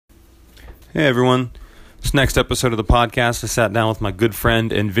Hey everyone, this next episode of the podcast I sat down with my good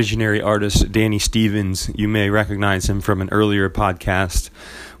friend and visionary artist Danny Stevens. You may recognize him from an earlier podcast.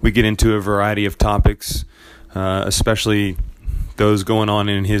 We get into a variety of topics, especially those going on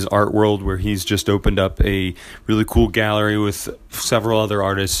in his art world, where he's just opened up a really cool gallery with several other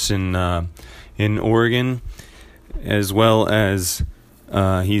artists in Oregon, as well as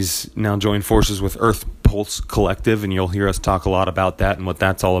he's now joined forces with Earth Pulse Collective, and you'll hear us talk a lot about that and what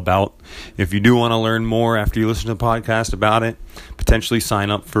that's all about. If you do want to learn more after you listen to the podcast about it, potentially sign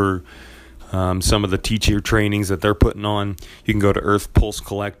up for some of the teacher trainings that they're putting on, you can go to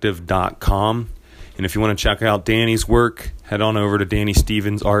earthpulsecollective.com. And if you want to check out Danny's work, head on over to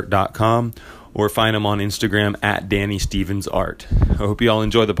DannyStevensArt.com or find him on Instagram at DannyStevensArt. I hope you all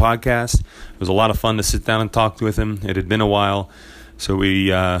enjoy the podcast. It was a lot of fun to sit down and talk with him. It had been a while, so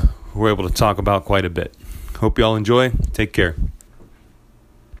we were able to talk about quite a bit. Hope you all enjoy. Take care.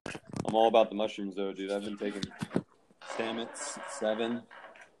 I'm all about the mushrooms, though, dude. I've been taking Stamets 7.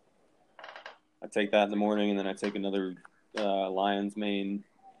 I take that in the morning, and then I take another Lion's Mane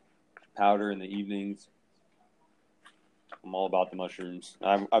powder in the evenings. I'm all about the mushrooms.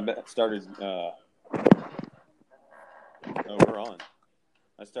 I started... we're on.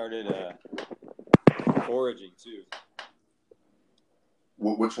 I started foraging, too.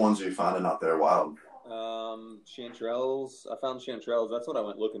 Which ones are you finding out there wild? Chanterelles. I found chanterelles. That's what I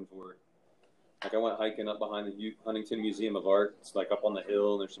went looking for. Like, I went hiking up behind the Huntington Museum of Art. It's like up on the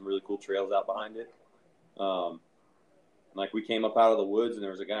hill, and there's some really cool trails out behind it. Like, we came up out of the woods, and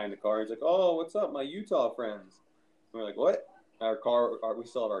there was a guy in the car. He's like, "Oh, what's up, my Utah friends?" And we're like, "What?" We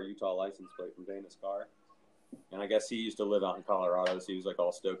still have our Utah license plate from Dana's car. And I guess he used to live out in Colorado, so he was like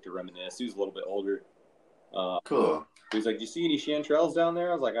all stoked to reminisce. He was a little bit older. Cool. He was like, "Do you see any chanterelles down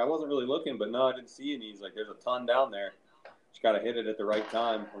there?" I was like, "I wasn't really looking, but no, I didn't see any." He's like, "There's a ton down there. Just got to hit it at the right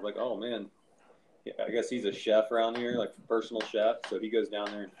time." I was like, "Oh, man." Yeah, I guess he's a chef around here, like a personal chef. So he goes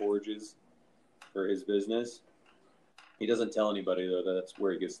down there and forages for his business. He doesn't tell anybody, though, that that's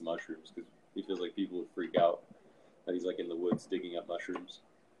where he gets the mushrooms, because he feels like people would freak out that he's like in the woods digging up mushrooms.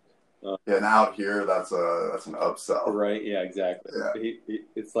 Yeah, and out here, that's an upsell. Right? Yeah, exactly. Yeah.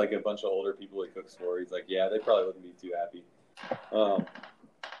 It's like a bunch of older people he cooks for. He's like, yeah, they probably wouldn't be too happy.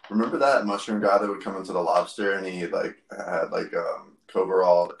 Remember that mushroom guy that would come into the Lobster and he like had like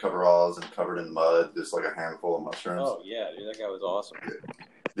coveralls and covered in mud, just like a handful of mushrooms? Oh yeah, dude, that guy was awesome.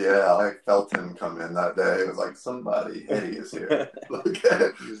 Yeah, I felt him come in that day. It was like somebody hideous here. He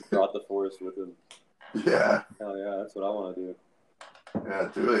just brought the forest with him. Yeah. Hell yeah, that's what I want to do. Yeah,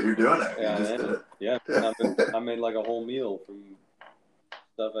 do it. You're doing it. Yeah, you just did it. Yeah, I made like a whole meal from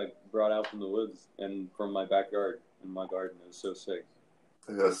stuff I brought out from the woods and from my backyard in my garden. It was so sick.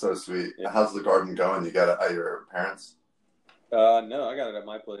 That's so sweet. Yeah. How's the garden going? You got it at your parents'? No, I got it at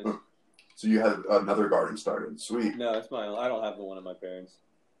my place. So you had another garden started. Sweet. No, it's mine. I don't have the one at my parents'.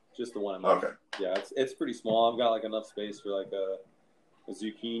 Just the one at my. Okay. Yeah, it's pretty small. I've got like enough space for like a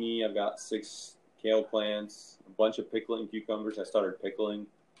zucchini. I've got 6 kale plants, a bunch of pickling cucumbers. I started pickling.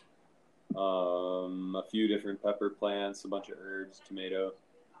 A few different pepper plants, a bunch of herbs, tomato,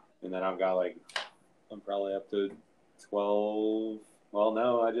 and then I've got like, I'm probably up to 12. Well,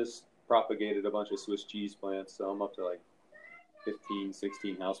 no, I just propagated a bunch of Swiss cheese plants, so I'm up to like 15,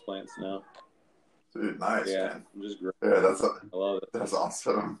 16 house plants now. Dude, nice, Yeah, man. I'm just great. Yeah, I love it. that's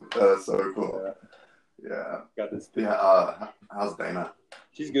awesome. That's so cool. Yeah. Got this. Yeah. How's Dana?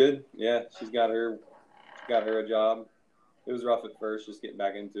 She's good. Yeah, she's got her a job. It was rough at first, just getting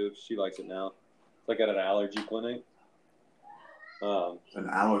back into it. She likes it now. It's like at an allergy clinic. An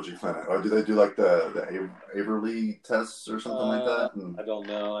allergy clinic. Oh, do they do like the Averly tests or something like that? I don't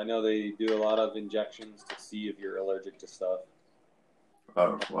know. I know they do a lot of injections to see if you're allergic to stuff.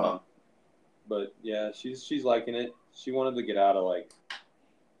 Oh, wow. But yeah, she's liking it. She wanted to get out of like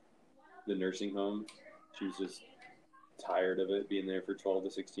the nursing home. She was just tired of it, being there for 12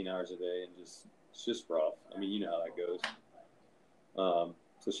 to 16 hours a day, and it's just rough. I mean, you know how that goes.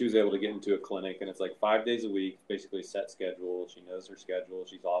 So she was able to get into a clinic, and it's like 5 days a week, basically a set schedule. She knows her schedule.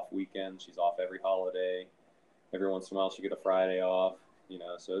 She's off weekends. She's off every holiday. Every once in a while, she get a Friday off. You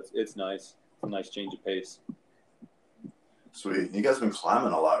know, so it's nice. It's a nice change of pace. Sweet. You guys have been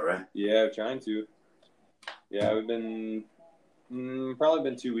climbing a lot, right? Yeah, trying to. Yeah, we've been probably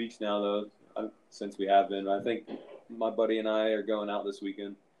been 2 weeks now though since we have been. I think my buddy and I are going out this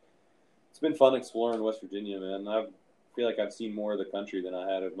weekend. It's been fun exploring West Virginia, man. I feel like I've seen more of the country than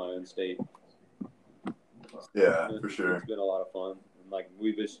I had of my own state. Yeah, for sure. It's been a lot of fun. And like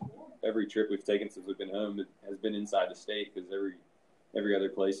every trip we've taken since we've been home has been inside the state, because every other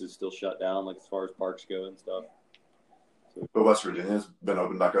place is still shut down, like as far as parks go and stuff. But West Virginia's been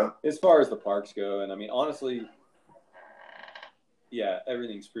opened back up. As far as the parks go, and I mean, honestly, yeah,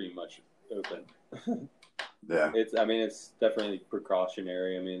 everything's pretty much open. Yeah. It's definitely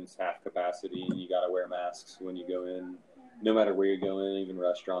precautionary. I mean, it's half capacity, and you got to wear masks when you go in, no matter where you go in, even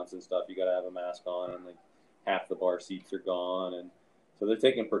restaurants and stuff. You got to have a mask on, and like half the bar seats are gone, and so they're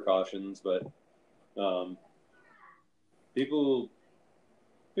taking precautions. But people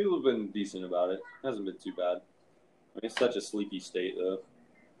have been decent about it. It hasn't been too bad. I mean, it's such a sleepy state, though.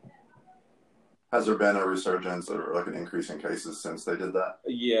 Has there been a resurgence or like an increase in cases since they did that?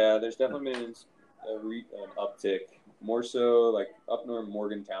 Yeah, there's definitely been an uptick. More so, like up near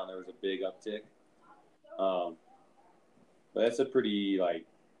Morgantown, there was a big uptick. But that's a pretty, like,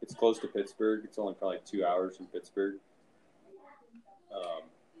 it's close to Pittsburgh. It's only probably 2 hours from Pittsburgh.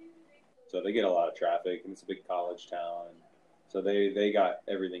 So they get a lot of traffic, and it's a big college town. And so they got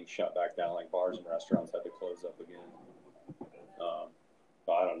everything shut back down, like bars and restaurants had to close up again.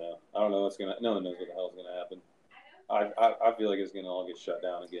 But I don't know. No one knows what the hell's gonna happen. I feel like it's gonna all get shut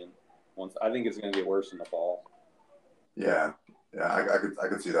down again. I think it's gonna get worse in the fall. Yeah, I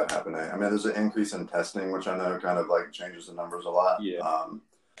could see that happening. I mean, there's an increase in testing, which I know kind of like changes the numbers a lot. Yeah.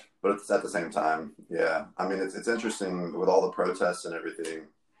 But it's at the same time, yeah. I mean, it's interesting with all the protests and everything.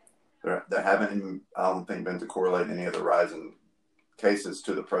 There haven't even, I don't think, been to correlate any of the rise in cases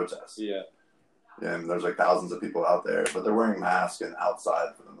to the protests. Yeah. And there's like thousands of people out there, but they're wearing masks and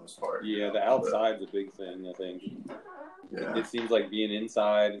outside for the most part. Yeah, the outside's a big thing, I think. Yeah. It seems like being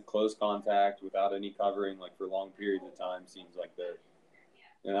inside, close contact, without any covering, like for long periods of time, seems like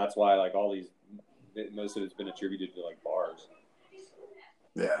and that's why like most of it's been attributed to like bars.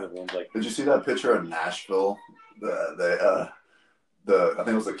 Yeah. Everyone's like, did you see that picture of Nashville? I think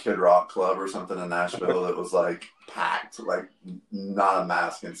it was the Kid Rock Club or something in Nashville that was like packed, like not a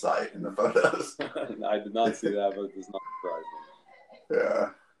mask in sight in the photos. I did not see that, but it does not surprise me. Yeah.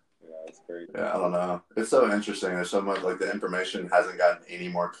 Yeah, it's crazy. Yeah, I don't know. It's so interesting. There's so much, like, the information hasn't gotten any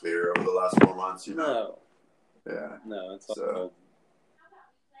more clear over the last 4 months, you know? No. Yeah. No, it's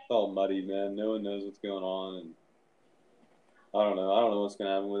all muddy, man. No one knows what's going on, and I don't know what's gonna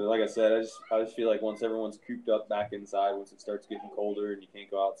happen with it. Like I said, I just feel like once everyone's cooped up back inside, once it starts getting colder and you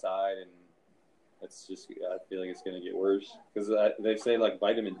can't go outside, and I feel like it's gonna get worse because they say like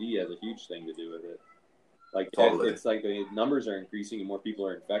vitamin D has a huge thing to do with it. Like totally. It's like the numbers are increasing and more people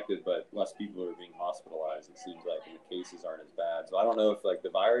are infected, but less people are being hospitalized. It seems like, and the cases aren't as bad. So I don't know if like the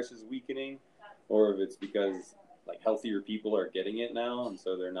virus is weakening, or if it's because like healthier people are getting it now, and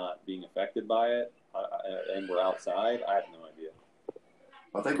so they're not being affected by it, and we're outside. I have no idea.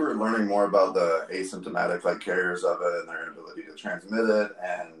 I think we're learning more about the asymptomatic like carriers of it and their inability to transmit it,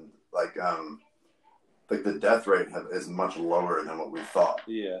 and like the death rate is much lower than what we thought.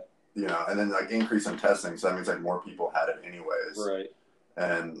 Yeah. You know, and then like increase in testing, so that means like more people had it anyways. Right.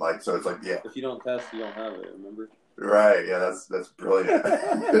 And like, so it's like, yeah. If you don't test, you don't have it. Remember? Right. Yeah. That's brilliant.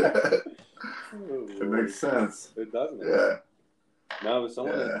 It makes sense. It doesn't. Yeah. No, but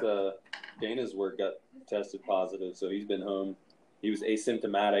someone at Dana's work got tested positive, so he's been home. He was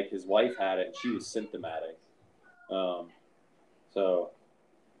asymptomatic. His wife had it, and she was symptomatic. So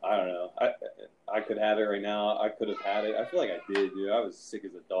I don't know. I could have it right now. I could have had it. I feel like I did, dude. I was sick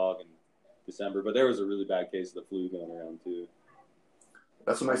as a dog in December, but there was a really bad case of the flu going around too.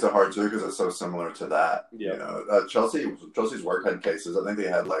 That's what makes it hard too, because it's so similar to that. Yeah. You know, Chelsea's work had cases. I think they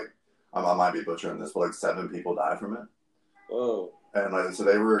had like, I might be butchering this, but like 7 people died from it. Whoa. And like, so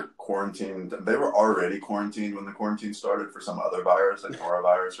they were quarantined. They were already quarantined when the quarantine started for some other virus, like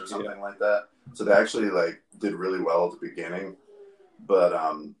norovirus or something like that. So they actually like did really well at the beginning, but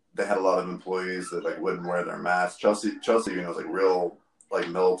they had a lot of employees that like wouldn't wear their masks. Chelsea, you know, was like real like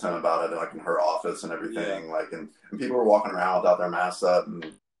militant about it, like in her office and everything. Yeah. Like, and people were walking around without their masks up, and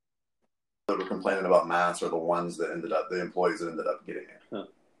they were complaining about masks are the ones that the employees that ended up getting it. Huh.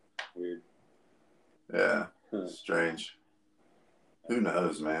 Weird. Yeah. Strange. Who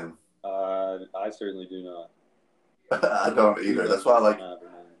knows, man? I certainly do not. I don't either. That's why I like.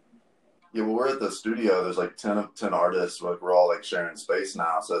 Yeah, well, we're at the studio. There's like 10 artists. Like, we're all like sharing space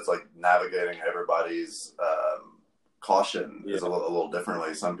now, so it's like navigating everybody's caution is a little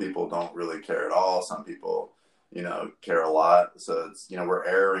differently. Some people don't really care at all. Some people, you know, care a lot. So it's, you know, we're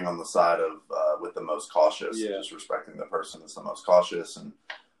erring on the side of with the most cautious, just respecting the person that's the most cautious. And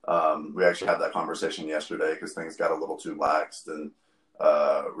we actually had that conversation yesterday because things got a little too laxed, and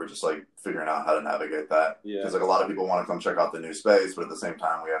we're just like figuring out how to navigate that. Because like a lot of people want to come check out the new space, but at the same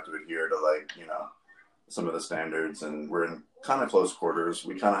time we have to adhere to like, you know, some of the standards, and we're in kind of close quarters.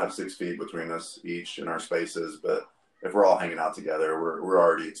 We kind of have 6 feet between us each in our spaces, but if we're all hanging out together, we're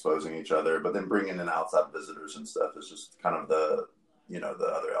already exposing each other. But then bringing in outside visitors and stuff is just kind of the the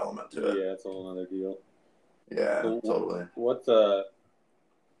other element to it. Yeah, it's a whole other deal. Yeah, so, totally.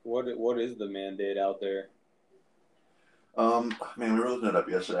 What is the mandate out there? Man, we were looking it up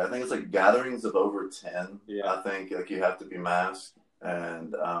yesterday. I think it's like gatherings of over 10. Yeah. I think like you have to be masked,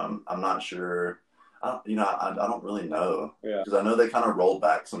 and I'm not sure. I don't really know. Yeah. Because I know they kind of rolled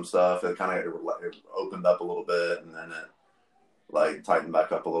back some stuff. It opened up a little bit, and then it like tightened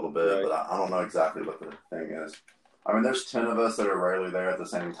back up a little bit. Right. But I don't know exactly what the thing is. I mean, there's 10 of us that are rarely there at the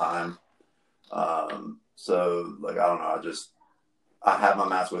same time. So like I don't know. I have my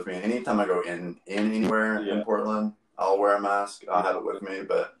mask with me. Anytime I go in anywhere in Portland, I'll wear a mask. I'll have it with me,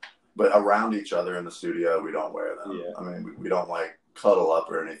 but around each other in the studio, we don't wear them. Yeah. I mean, we don't like cuddle up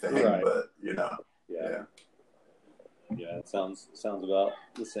or anything, right. but Yeah, it sounds about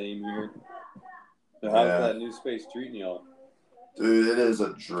the same here. So how's that new space treating y'all? Dude, it is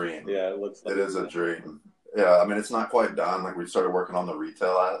a dream. Yeah, it looks like it is a dream. Yeah, I mean, it's not quite done. Like, we started working on the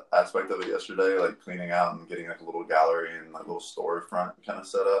retail aspect of it yesterday, like cleaning out and getting like a little gallery and like a little storefront kind of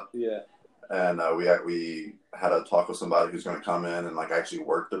set up. Yeah. And we had a talk with somebody who's going to come in and like actually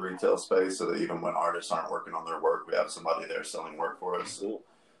work the retail space, so that even when artists aren't working on their work, we have somebody there selling work for us. Cool.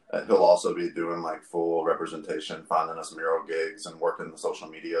 And he'll also be doing like full representation, finding us mural gigs, and working the social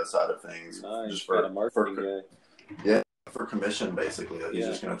media side of things. Nice. Just for marketing guy. Yeah, for commission basically. He's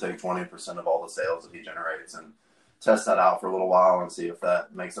just going to take 20% of all the sales that he generates and test that out for a little while and see if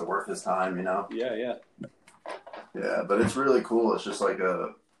that makes it worth his time. Yeah. Yeah, but it's really cool. It's just like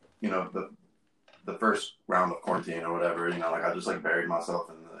the first round of quarantine or whatever, like I just like buried myself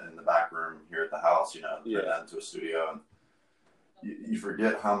in the back room here at the house, turned that into a studio, and you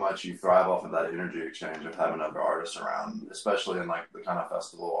forget how much you thrive off of that energy exchange of having other artists around, especially in like the kind of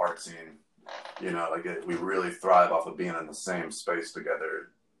festival art scene. We really thrive off of being in the same space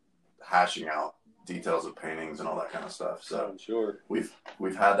together, hashing out details of paintings and all that kind of stuff. So I'm sure we've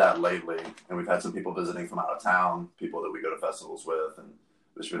had that lately, and we've had some people visiting from out of town, people that we go to festivals with, and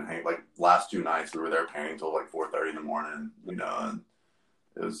it's been like last 2 nights we were there painting till like 4:30 in the morning, and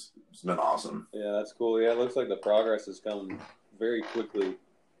it's been awesome. Yeah, that's cool. Yeah, it looks like the progress has come very quickly.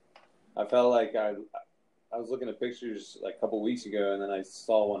 I felt like I was looking at pictures like a couple weeks ago, and then I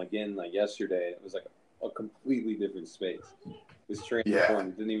saw one again like yesterday. It was like a completely different space. It was transformed.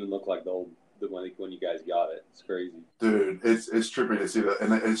 It didn't even look like the old when you guys got it. It's crazy. Dude, it's trippy to see that,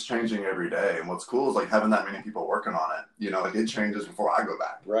 and it's changing every day. And what's cool is like having that many people working on it. Like it changes before I go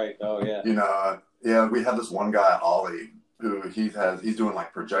back. Right. Oh yeah. Yeah, we have this one guy, Ollie, who he's doing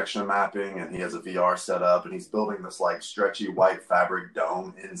like projection mapping, and he has a VR set up, and he's building this like stretchy white fabric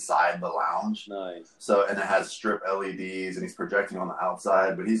dome inside the lounge. Nice. So, and it has strip LEDs, and he's projecting on the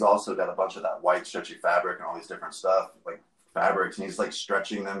outside, but he's also got a bunch of that white stretchy fabric and all these different stuff, like fabrics, and he's like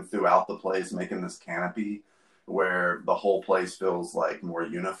stretching them throughout the place, making this canopy where the whole place feels like more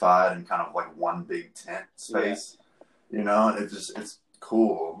unified and kind of like one big tent space. It's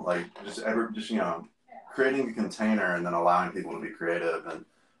cool. Like just creating a container and then allowing people to be creative and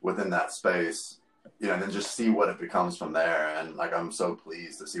within that space, and then just see what it becomes from there. And like, I'm so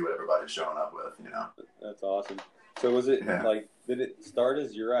pleased to see what everybody's showing up with, That's awesome. So was it like, did it start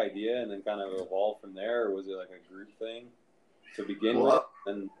as your idea and then kind of evolve from there, or was it like a group thing to begin with?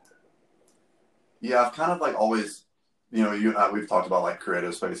 And yeah, I've kind of like always, you and I, we've talked about like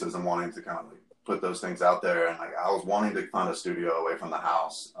creative spaces and wanting to kind of like put those things out there. And like, I was wanting to find a studio away from the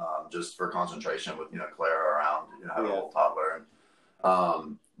house, just for concentration with, Clara around, having a little toddler.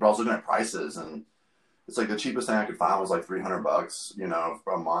 And, but I was looking at prices, and it's like the cheapest thing I could find was like $300,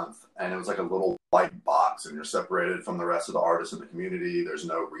 for a month. And it was like a little white box, and you're separated from the rest of the artists in the community. There's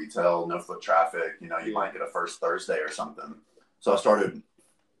no retail, no foot traffic. You might get a first Thursday or something. So I started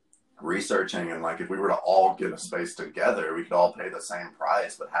researching, and like, if we were to all get a space together, we could all pay the same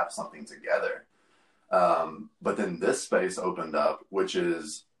price, but have something together. But then this space opened up, which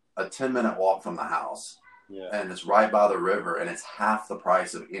is a 10-minute walk from the house. Yeah. And it's right by the river, and it's half the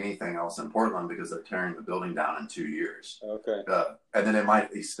price of anything else in Portland because they're tearing the building down in 2 years. Okay. And then it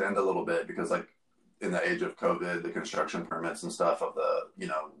might extend a little bit because, like, in the age of COVID, the construction permits and stuff of the,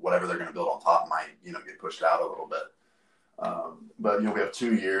 whatever they're going to build on top might, get pushed out a little bit. But, we have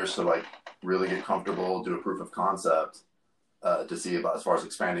 2 years to, like, really get comfortable, do a proof of concept, to see about as far as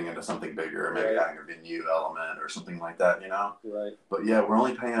expanding into something bigger, maybe adding a venue element or something like that, Right. But yeah, we're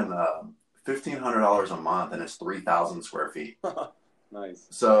only paying $1,500 a month, and it's 3,000 square feet. Nice.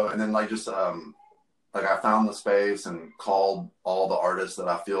 So, and then like just like I found the space and called all the artists that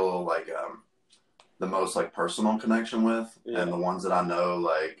I feel like the most like personal connection with, and the ones that I know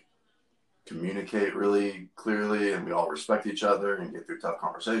like communicate really clearly, and we all respect each other and get through tough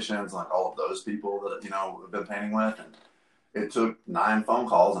conversations, like all of those people that, we've been painting with. And it took 9 phone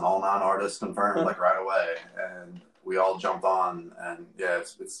calls and all 9 artists confirmed like right away. And we all jumped on, and yeah,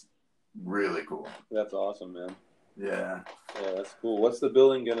 it's really cool. That's awesome, man. Yeah. Yeah, that's cool. What's the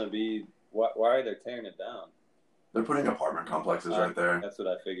building going to be? Why are they tearing it down? They're putting apartment complexes right there. That's what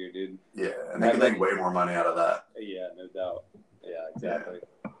I figured, dude. Yeah, and they can make way more money out of that. Yeah, no doubt. Yeah, exactly.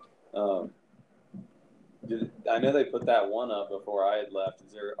 Yeah. I know they put that one up before I had left.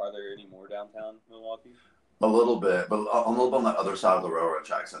 Are there any more downtown Milwaukee? A little bit, but a little bit on the other side of the railroad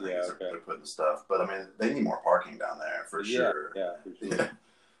tracks, I think, they're putting stuff. But, I mean, they need more parking down there for sure. Yeah, for sure. Yeah.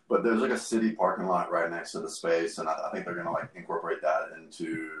 But there's like a city parking lot right next to the space, and I think they're going to like incorporate that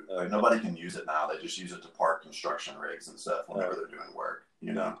into, like, nobody can use it now. They just use it to park construction rigs and stuff whenever they're doing work,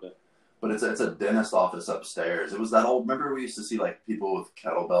 Okay. But it's a dentist office upstairs. It was that old, remember we used to see like people with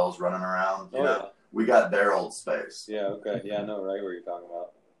kettlebells running around? You know? We got their old space. Yeah, okay. Yeah, I know right where you're talking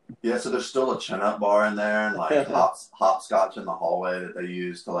about. Yeah, so there's still a chin-up bar in there and like hopscotch in the hallway that they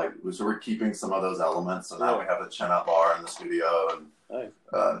use to like, so we're keeping some of those elements. So now we have the chin-up bar in the studio, and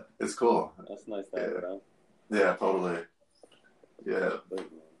nice. It's cool. That's nice to have around. Yeah, totally. Yeah.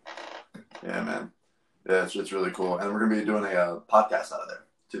 Yeah, man. Yeah, it's really cool. And we're going to be doing a podcast out of there,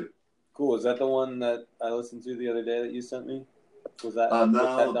 too. Cool. Is that the one that I listened to the other day that you sent me? Was that, no. was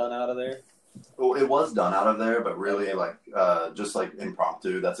that done out of there? Well, it was done out of there, but really just like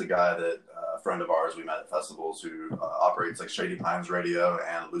impromptu. That's a guy that a friend of ours we met at festivals who operates like Shady Pines Radio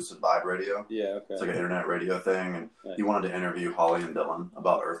and Lucid Vibe Radio. Yeah, okay. It's like an internet radio thing, and he wanted to interview Holly and Dylan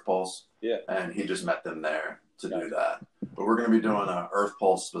about Earth Pulse. Yeah. And he just met them there to do that. But we're going to be doing an Earth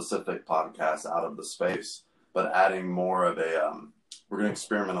Pulse specific podcast out of the space, but adding more of a we're going to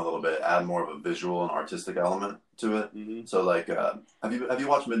experiment a little bit, add more of a visual and artistic element to it. Mm-hmm. So like have you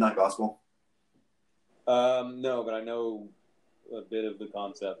watched Midnight Gospel? No, but I know a bit of the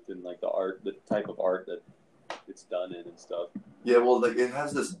concept and like the type of art that it's done in and stuff. Yeah, well, like it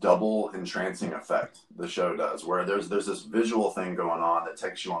has this double entrancing effect. The show does, where there's this visual thing going on that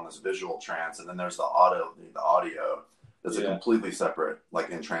takes you on this visual trance, and then there's the audio that's a completely separate,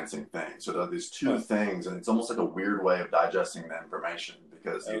 like, entrancing thing. So there are these two things, and it's almost like a weird way of digesting the information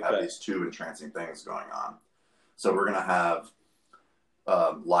because you have these two entrancing things going on. So we're gonna have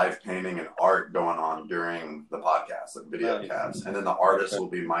live painting and art going on during the podcast, like video casts, and then the artists will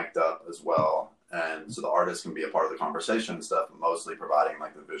be mic'd up as well, and so the artists can be a part of the conversation and stuff, mostly providing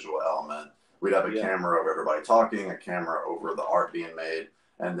like the visual element. We'd have a camera of everybody talking, a camera over the art being made,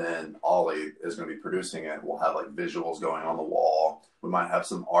 and then Ollie is going to be producing it. We'll have like visuals going on the wall. We might have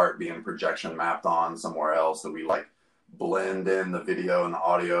some art being projection mapped on somewhere else that we like blend in the video and the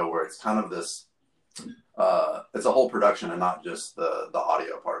audio, where it's kind of this it's a whole production and not just the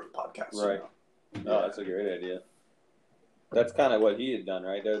audio part of the podcast. Right. No, that's a great idea. That's kind of what he had done,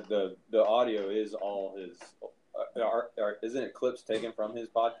 right? The audio is all his. Isn't it clips taken from his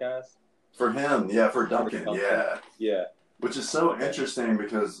podcast? For him, yeah. For Duncan, yeah. Which is so interesting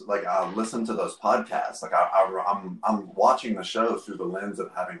because, like, I listen to those podcasts. Like, I'm watching the show through the lens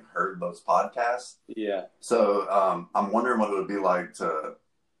of having heard those podcasts. Yeah. So I'm wondering what it would be like to,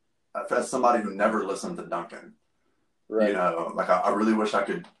 as somebody who never listened to Duncan. Right. You know, like I really wish I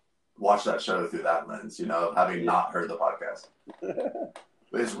could watch that show through that lens. You know, having not heard the podcast.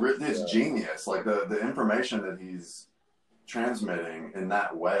 It's genius. Like the information that he's transmitting in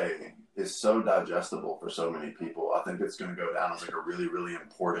that way is so digestible for so many people. I think it's going to go down as like a really, really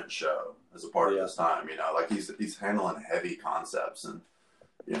important show as a part of this time. You know, like he's handling heavy concepts and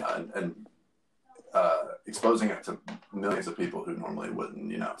you know and exposing it to millions of people who normally wouldn't.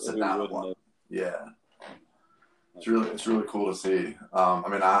 You know, sit down and watch. Yeah, it's really cool to see. I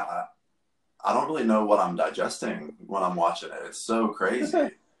mean, I don't really know what I'm digesting when I'm watching it. It's so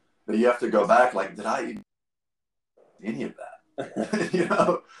crazy. But you have to go back, like, did I eat any of that? You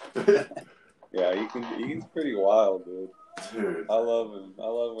know? Yeah, he's pretty wild, dude. Dude. I love him. I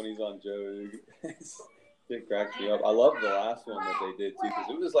love when he's on Joe. It cracks me up. I love the last one that they did, too, because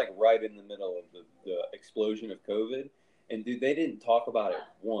it was, like, right in the middle of the explosion of COVID. And, dude, they didn't talk about it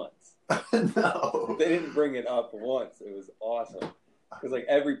once. No. They didn't bring it up once. It was awesome. Because, like,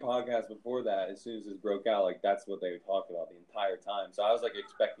 every podcast before that, as soon as this broke out, like, that's what they would talk about the entire time. So I was, like,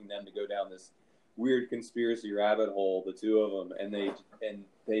 expecting them to go down this weird conspiracy rabbit hole, the two of them, and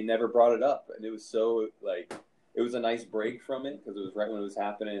they never brought it up. And it was so, like, it was a nice break from it because it was right when it was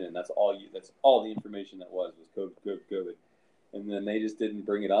happening, and that's all the information that was COVID. And then they just didn't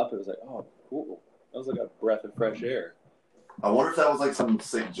bring it up. It was like, oh, cool. That was like a breath of fresh air. I wonder if that was, like, some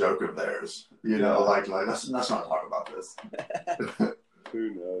sick joke of theirs. You know, like let's not talk about this.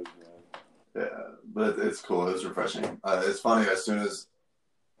 Who knows, man? Yeah, but it's cool. It's refreshing. It's funny. As soon as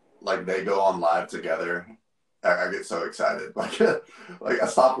like they go on live together, I get so excited. Like I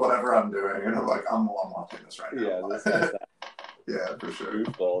stop whatever I'm doing, and I'm like, I'm watching this right now. Yeah, this guy's yeah, for sure.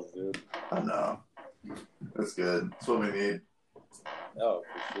 Goofballs, dude. I know. That's good. That's what we need. Oh,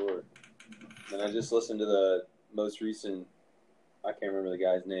 for sure. And I just listened to the most recent. I can't remember the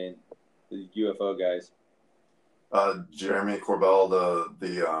guy's name. The UFO guys. Jeremy Corbell,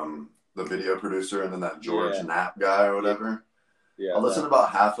 the video producer, and then that George Knapp guy or whatever. Yeah. I listened to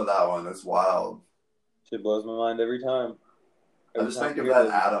about half of that one. It's wild. Shit blows my mind every time. I just think of that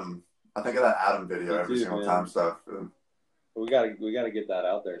Adam. I think of that Adam video every single time stuff. We gotta get that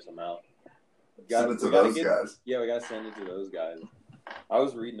out there somehow. Send it to those guys. Yeah, we gotta send it to those guys. I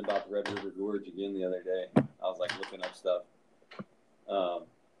was reading about the Red River Gorge again the other day. I was like looking up stuff.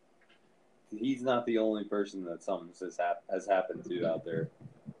 He's not the only person that something has happened to out there.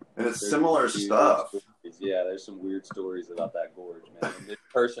 And it's similar stuff. Yeah, there's some weird stories about that gorge, man. And the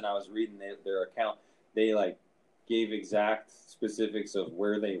person I was reading their account, they like gave exact specifics of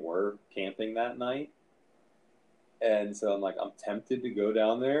where they were camping that night. And so I'm like, I'm tempted to go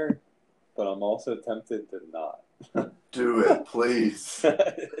down there, but I'm also tempted to not. Do it, please.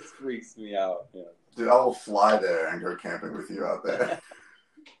 It freaks me out. Yeah. Dude, I will fly there and go camping with you out there.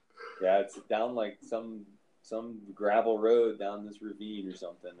 Yeah, it's down like some gravel road down this ravine or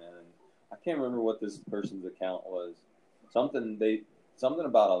something, and I can't remember what this person's account was. Something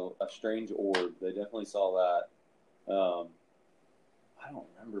about a strange orb. They definitely saw that. I don't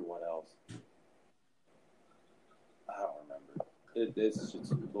remember what else. I don't remember. It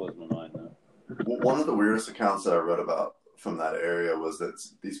just blows my mind now. One of the weirdest accounts that I read about from that area was that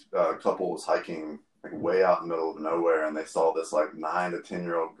these couple was hiking like way out in the middle of nowhere, and they saw this like 9 to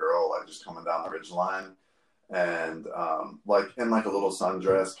 10-year-old girl like just coming down the ridgeline, and like in like a little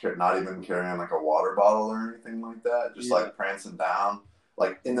sundress, not even carrying like a water bottle or anything like that, just like prancing down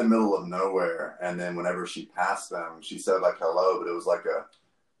like in the middle of nowhere. And then whenever she passed them, she said like hello, but it was like a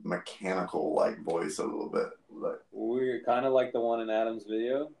mechanical like voice a little bit. Like we're kind of like the one in Adam's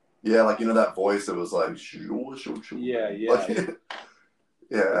video. Yeah, like that voice that was like yeah. Like,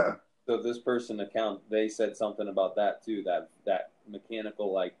 yeah. So this person account, they said something about that too, that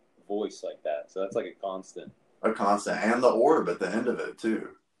mechanical like voice like that. So that's like a constant. And the orb at the end of it too.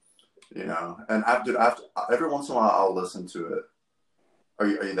 And after every once in a while I'll listen to it. Are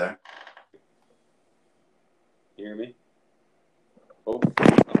you there? You hear me? Oh,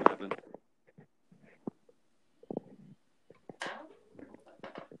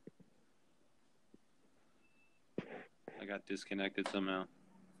 I got disconnected somehow.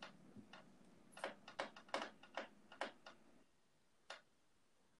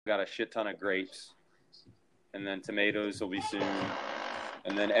 Got a shit ton of grapes, and then tomatoes will be soon,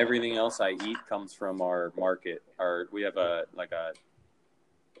 and then everything else I eat comes from our market. We have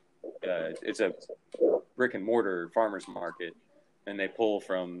it's a brick and mortar farmers market, and they pull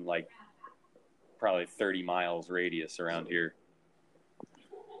from like probably 30 miles radius around here.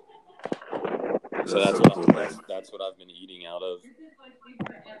 So that's what I've been eating out of.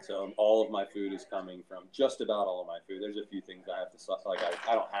 So all of my food is coming from just about all of my food. There's a few things I have to like.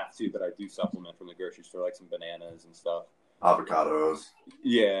 I don't have to, but I do supplement from the grocery store, like some bananas and stuff. Avocados.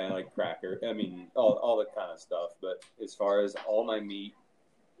 Yeah, like cracker. I mean, all that kind of stuff. But as far as all my meat,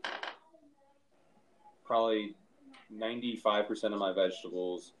 probably 95% of my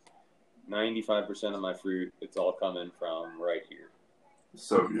vegetables, 95% of my fruit, it's all coming from right here.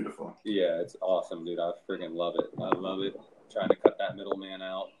 So beautiful. Yeah, it's awesome, dude. I freaking love it. I love it. Trying to cut that middleman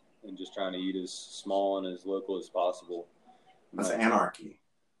out and just trying to eat as small and as local as possible. That's anarchy.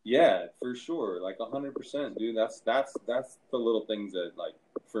 Yeah, for sure. Like 100%, dude. That's the little things that like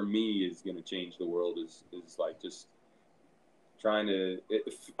for me is going to change the world is like just trying to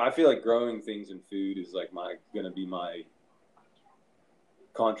I feel like growing things in food is like going to be my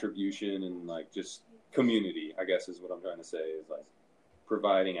contribution and like just community, I guess is what I'm trying to say is like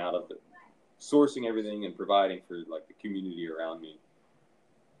providing out of it, sourcing everything and providing for like the community around me.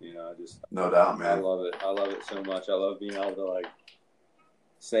 No doubt, man. I love it. I love it so much. I love being able to like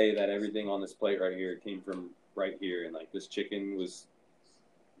say that everything on this plate right here came from right here, and like this chicken was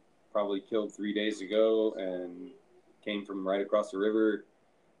probably killed 3 days ago and came from right across the river,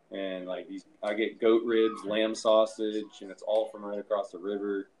 and like I get goat ribs, lamb sausage, and it's all from right across the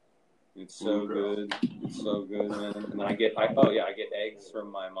river. It's so good. It's so good, man. And then I get eggs from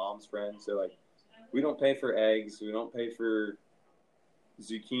my mom's friend. So like, we don't pay for eggs. We don't pay for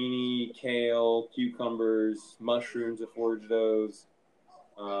zucchini, kale, cucumbers, mushrooms to forage those.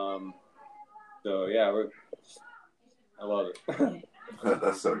 So yeah, I love it.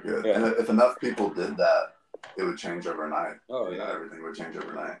 That's so good. Yeah. And if enough people did that, it would change overnight. Oh, you yeah. know, everything would change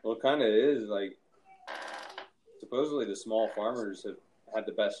overnight. Well, it kind of is. Like, supposedly the small farmers have had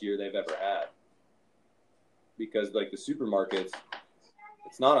the best year they've ever had. Because, like, the supermarkets,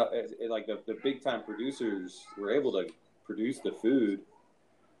 it's not like the big time producers were able to produce the food,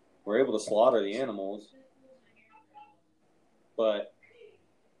 were able to slaughter the animals, but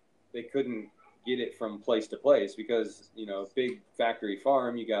they couldn't get it from place to place because, you know, big factory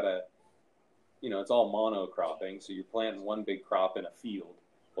farm, you gotta, you know, it's all monocropping, so you're planting one big crop in a field.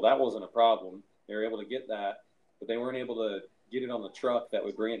 Well, that wasn't a problem. They were able to get that, but they weren't able to get it on the truck that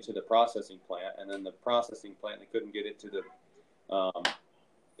would bring it to the processing plant, and then the processing plant, they couldn't get it to the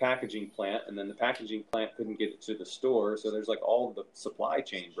packaging plant, and then the packaging plant couldn't get it to the store. So there's like all of the supply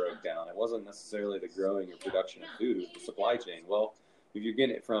chain broke down. It wasn't necessarily the growing or production of food, it was the supply chain. Well, if you're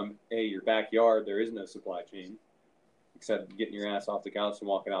getting it from your backyard, there is no supply chain except getting your ass off the couch and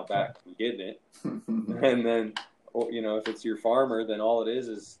walking out back and getting it. And then, you know, if it's your farmer, then all it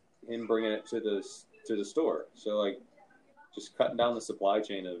is him bringing it to the store. So, like, just cutting down the supply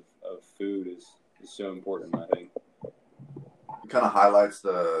chain of food is so important, I think. It kind of highlights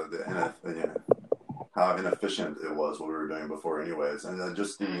how inefficient it was what we were doing before, anyways, and then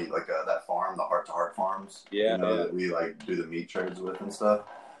just that farm, the Heart to Heart Farms, Yeah, that we like do the meat trades with and stuff.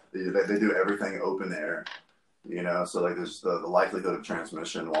 They do everything open air, you know, so like there's the likelihood of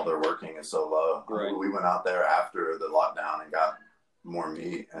transmission while they're working is so low. Right. We went out there after the lockdown and got more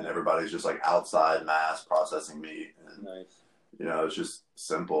meat, and everybody's just like outside mass processing meat. And, nice. you know, it's just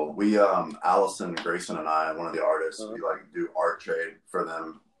simple. We, Allison, Grayson, and I, one of the artists, we like do art trade for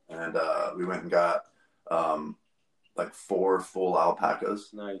them, and we went and got like 4 full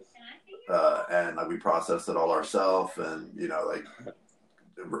alpacas. Nice. And like we processed it all ourselves, and you know, like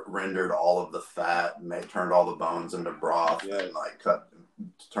rendered all of the fat, turned all the bones into broth, and like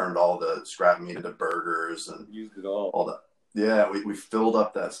turned all the scrap meat into burgers, and used it all that. Yeah, we filled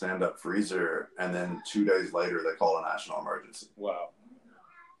up that stand-up freezer, and then 2 days later they called a national emergency. Wow.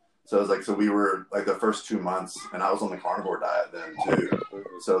 So it was like, so we were like the first 2 months, and I was on the carnivore diet then too.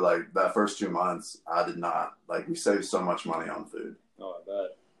 So like that first 2 months, I did not, like, we saved so much money on food. Oh, I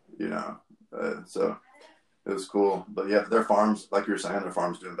bet. You know, so it was cool. But yeah, their farms, like you were saying, their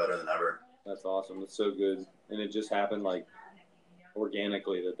farms doing better than ever. That's awesome. It's so good. And it just happened like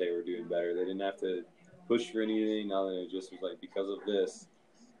organically that they were doing better. They didn't have to push for anything. Now that it just was like, because of this,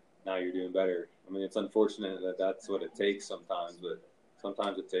 now you're doing better. I mean, it's unfortunate that that's what it takes sometimes, but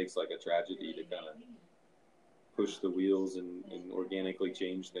sometimes it takes like a tragedy to kind of push the wheels and organically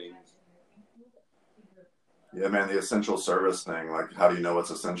change things. Yeah, man, the essential service thing, like, how do you know what's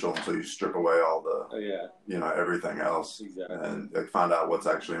essential until you strip away all the, you know, everything else. Exactly. And like, find out what's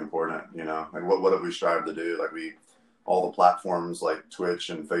actually important, you know? Like, what have we strived to do? Like, all the platforms like Twitch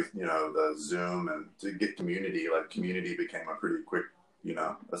and you know, the Zoom, and to get community, like, community became a pretty quick, you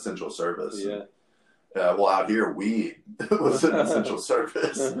know, essential service. Yeah. Well, out here, weed was an essential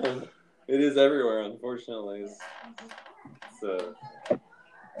service. It is everywhere, unfortunately. It's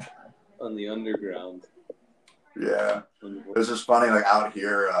on the underground. Yeah. It was just funny, like, out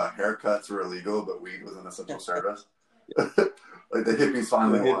here, haircuts were illegal, but weed was an essential service. Like, the hippies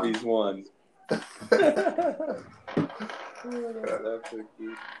finally won. The hippies won.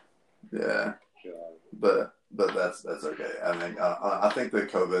 Yeah. But that's okay. I think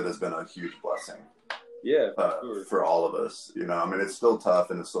that COVID has been a huge blessing. Yeah, sure. For all of us, you know. I mean, it's still tough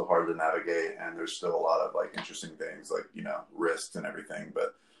and it's still hard to navigate, and there's still a lot of like interesting things, like, you know, risks and everything.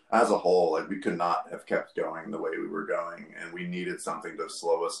 But as a whole, like, we could not have kept going the way we were going, and we needed something to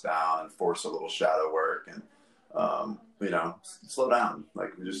slow us down and force a little shadow work and, you know, slow down.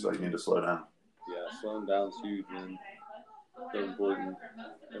 Like, we just like need to slow down. Yeah, slowing down's huge, man. So important.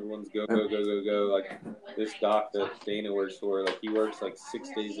 Everyone's go. Like this doc that Dana works for, like, he works like 6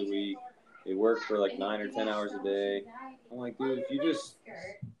 days a week. They work for like 9 or 10 hours a day. I'm like, dude, if you just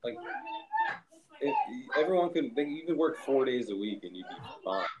like, everyone could, you could work 4 days a week and you'd be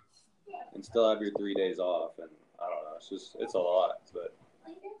fine, and still have your 3 days off. And I don't know, it's a lot. But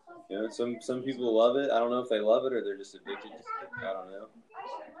you know, some people love it. I don't know if they love it or they're just addicted to it. I don't know.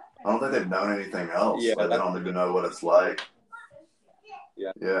 I don't think they've known anything else. Yeah, like, they don't even know what it's like.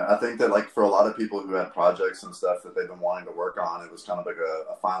 Yeah. Yeah, I think that, like, for a lot of people who had projects and stuff that they've been wanting to work on, it was kind of like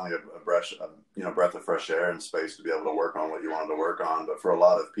finally a breath of fresh air and space to be able to work on what you wanted to work on. But for a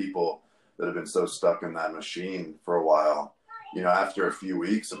lot of people that have been so stuck in that machine for a while, you know, after a few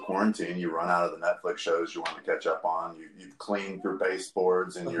weeks of quarantine, you run out of the Netflix shows you want to catch up on. You've cleaned your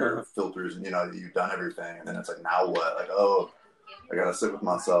baseboards and your filters, and, you know, you've done everything. And then it's like, now what? Like, oh, I got to sit with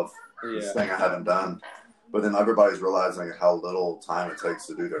myself. This thing I haven't done. But then everybody's realizing how little time it takes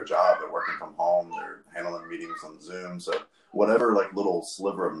to do their job. They're working from home. They're handling meetings on Zoom. So whatever like little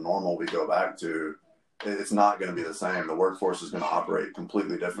sliver of normal we go back to, it's not going to be the same. The workforce is going to operate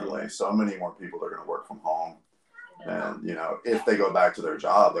completely differently. So many more people are going to work from home. And, you know, if they go back to their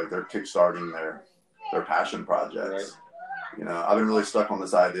job, like they're kickstarting their passion projects. Right. You know, I've been really stuck on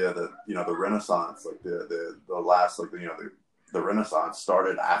this idea that, you know, the Renaissance, like the last, like, you know, the Renaissance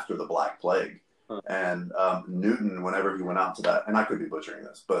started after the Black Plague. Huh. And Newton, whenever he went out to that, and I could be butchering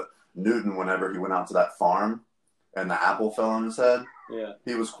this, but Newton, whenever he went out to that farm and the apple fell on his head,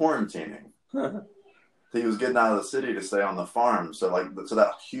 he was quarantining. He was getting out of the city to stay on the farm. So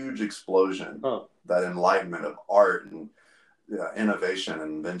that huge explosion, that enlightenment of art and innovation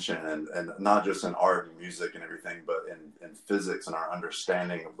and invention, and not just in art and music and everything, but in physics and our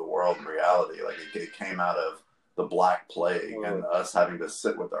understanding of the world and reality. Like it came out of the Black Plague and us having to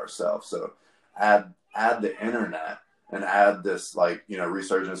sit with ourselves. So add the internet and add this, like, you know,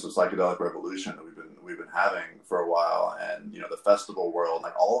 resurgence of psychedelic revolution that we've been having for a while, and, you know, the festival world,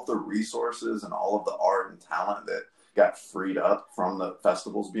 like all of the resources and all of the art and talent that got freed up from the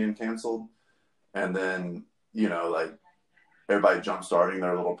festivals being canceled, and then, you know, like everybody jump starting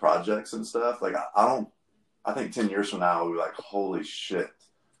their little projects and stuff. Like I think 10 years from now we'll be like, holy shit,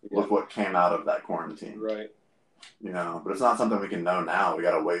 look what came out of that quarantine. Right. You know, but it's not something we can know now. We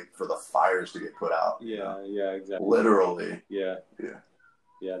got to wait for the fires to get put out. Yeah, you know? Yeah, exactly. Literally. Yeah.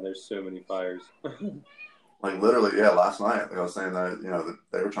 There's so many fires. Like literally, last night, like I was saying that, you know, that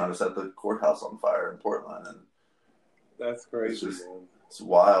they were trying to set the courthouse on fire in Portland, and that's crazy. It's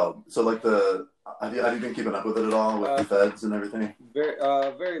wild. So, like, have you been keeping up with it at all, with the feds and everything?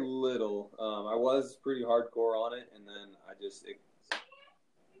 Very little. I was pretty hardcore on it, and then I just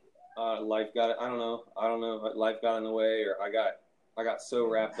life got it. I don't know. Life got in the way, or I got so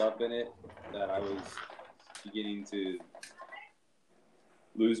wrapped up in it that I was beginning to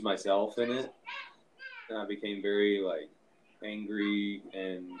lose myself in it, and I became very, like, angry,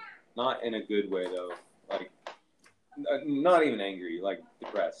 and not in a good way though. Like, not even angry, like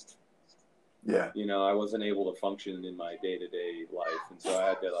depressed. Yeah. You know, I wasn't able to function in my day-to-day life, and so I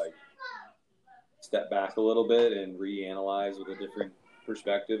had to, like, step back a little bit and reanalyze with a different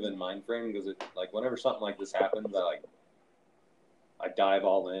perspective and mind frame, because it, like, whenever something like this happens, I dive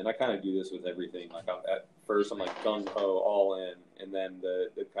all in. I kind of do this with everything. Like, at first I'm like gung-ho, all in, and then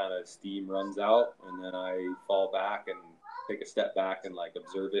the kind of steam runs out, and then I fall back and take a step back and, like,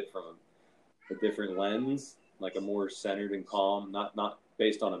 observe it from a different lens, like a more centered and calm, not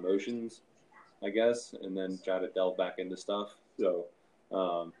based on emotions, I guess, and then try to delve back into stuff. So,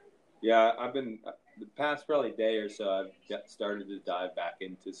 I've been, the past probably day or so, I've started to dive back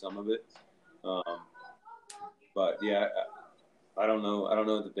into some of it. But yeah, I don't know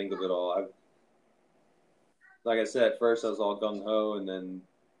what to think of it all. Like I said, at first I was all gung ho, and then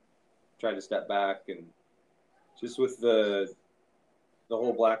tried to step back, and just with the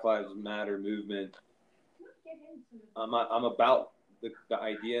whole Black Lives Matter movement, I'm about the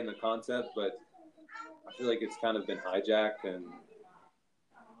idea and the concept, but I feel like it's kind of been hijacked, and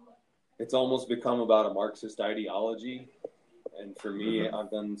it's almost become about a Marxist ideology. And for me,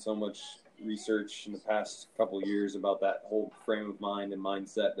 I've done so much research in the past couple of years about that whole frame of mind and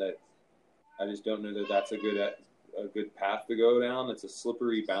mindset that I just don't know that that's a good path to go down. It's a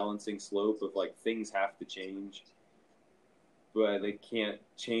slippery balancing slope of, like, things have to change, but they can't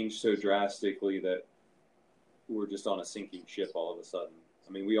change so drastically that we're just on a sinking ship all of a sudden.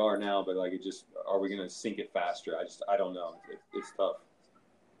 I mean, we are now, but, like, are we going to sink it faster? I don't know. It's tough.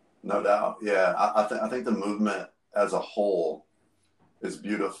 No doubt. Yeah. I think the movement as a whole is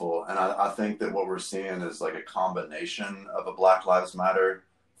beautiful. And I think that what we're seeing is, like, a combination of a Black Lives Matter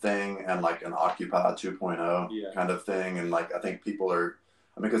thing and, like, an Occupy 2.0 kind of thing. And, like, I think people are,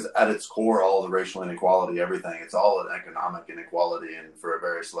 because at its core, all the racial inequality, everything, it's all an economic inequality, and for a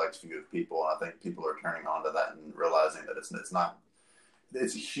very select few of people. I think people are turning on to that and realizing that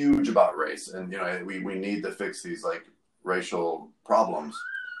it's huge about race. And, you know, we need to fix these, like, racial problems.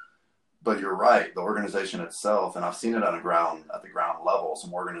 But you're right, the organization itself, and I've seen it at the ground level,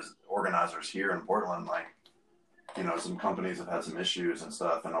 some organizers here in Portland, like, you know, some companies have had some issues and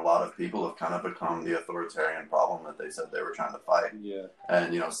stuff, and a lot of people have kind of become the authoritarian problem that they said they were trying to fight. Yeah.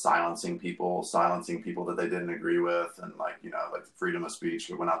 And, you know, silencing people that they didn't agree with, and, like, you know, like, freedom of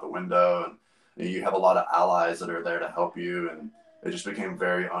speech went out the window, and you have a lot of allies that are there to help you, and it just became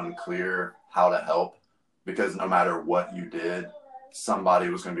very unclear how to help, because no matter what you did, somebody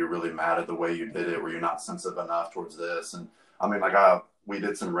was going to be really mad at the way you did it, where you're not sensitive enough towards this. And I mean, like, we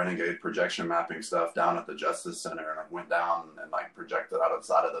did some renegade projection mapping stuff down at the Justice Center, and I went down and like projected out of the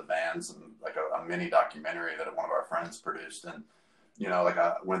side of the vans and like a mini documentary that one of our friends produced. And, you know, like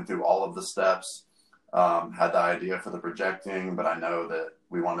I went through all of the steps, had the idea for the projecting, but I know that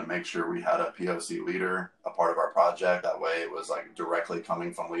we wanted to make sure we had a POC leader, a part of our project. That way it was like directly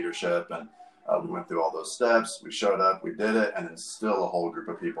coming from leadership. And we went through all those steps. We showed up, we did it, and then still a whole group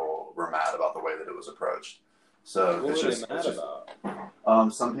of people were mad about the way that it was approached. So what it's were just, they mad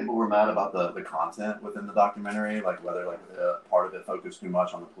about? Some people were mad about the content within the documentary, like whether like part of it focused too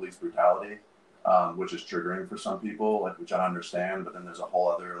much on the police brutality, which is triggering for some people, like which I understand. But then there's a whole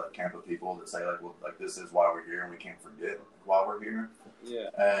other like camp of people that say like, well, like this is why we're here, and we can't forget why we're here. Yeah.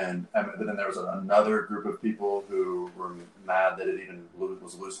 And then there was another group of people who were mad that it even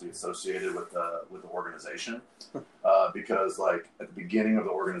was loosely associated with the organization, because like at the beginning of the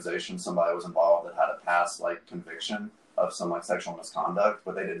organization, somebody was involved that had a past like conviction of some like sexual misconduct,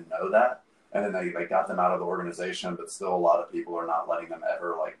 but they didn't know that. And then they got them out of the organization, but still a lot of people are not letting them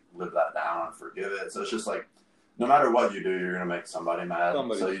ever like live that down and forgive it. So it's just like, no matter what you do, you're going to make somebody mad.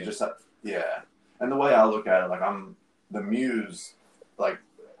 So you just have, yeah. And the way I look at it, like the Muse, like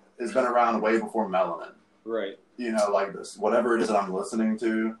has been around way before Melanin. Right. You know, like this, whatever it is that I'm listening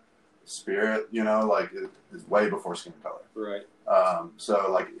to, Spirit, you know, like it is way before Skin Color. Right.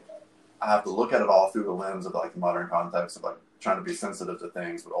 So like, I have to look at it all through the lens of like the modern context of like trying to be sensitive to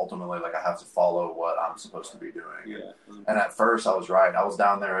things, but ultimately like I have to follow what I'm supposed to be doing. Yeah. And at first I was right. I was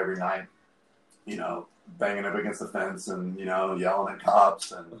down there every night, you know, banging up against the fence and, you know, yelling at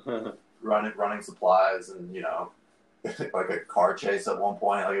cops and running supplies and, you know, like a car chase at one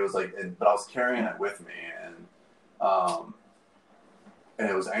point. Like it was like, but I was carrying it with me, and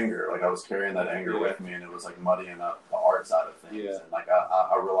it was anger. Like I was carrying that anger with me, and it was like muddying up the art side of things. Yeah. And like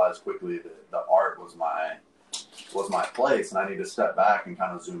I realized quickly that the art was my place, and I need to step back and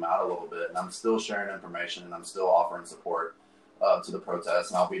kind of zoom out a little bit. And I'm still sharing information, and I'm still offering support to the protests,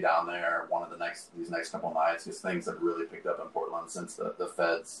 and I'll be down there these next couple nights because things have really picked up in Portland since the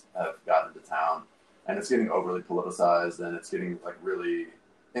feds have gotten into town. And it's getting overly politicized, and it's getting like really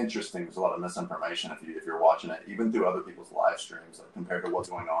interesting. There's a lot of misinformation if you're watching it, even through other people's live streams, like compared to what's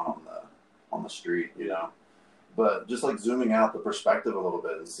going on the street, you know. But just like zooming out the perspective a little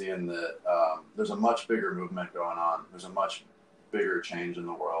bit and seeing that there's a much bigger movement going on. There's a much bigger change in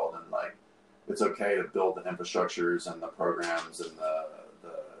the world, and like it's okay to build the infrastructures and the programs and the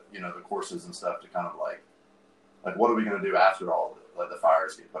you know the courses and stuff to kind of like what are we going to do after all like the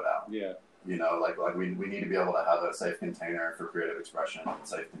fires get put out? Yeah. You know, like we need to be able to have a safe container for creative expression, a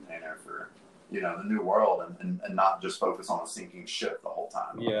safe container for, you know, the new world, and not just focus on a sinking ship the whole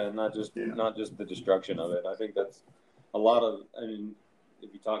time. Yeah, not just the destruction of it. I think that's a lot of. I mean,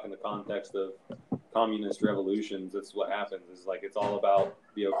 if you talk in the context of communist revolutions, that's what happens. Is like it's all about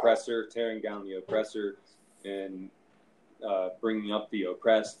the oppressor tearing down the oppressor and bringing up the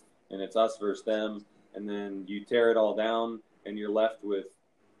oppressed, and it's us versus them. And then you tear it all down, and you're left with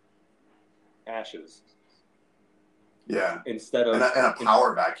ashes. Yeah. Instead of and a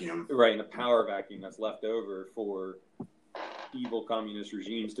power vacuum. Right, and a power vacuum that's left over for evil communist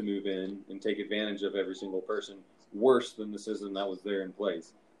regimes to move in and take advantage of every single person, worse than the system that was there in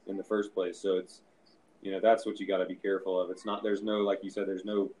place in the first place. So it's, you know, that's what you got to be careful of. It's not, there's no, like you said, there's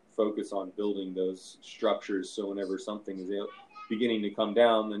no focus on building those structures. So whenever something is beginning to come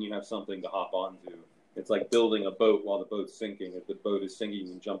down, then you have something to hop onto. It's like building a boat while the boat's sinking. If the boat is sinking,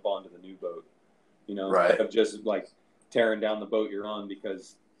 you can jump onto the new boat. You know, right. Instead of just like tearing down the boat you're on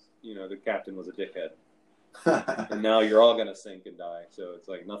because, you know, the captain was a dickhead. And now you're all going to sink and die. So it's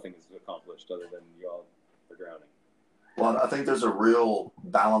like nothing is accomplished other than you all are drowning. Well, I think there's a real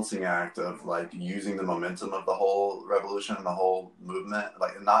balancing act of like using the momentum of the whole revolution and the whole movement,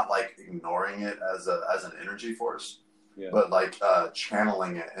 like not like ignoring it as an energy force. Yeah. But like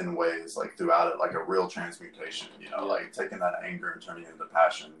channeling it in ways like throughout it, like a real transmutation, you know, like taking that anger and turning it into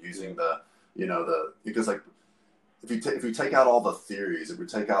passion, using because like if you take out all the theories, if we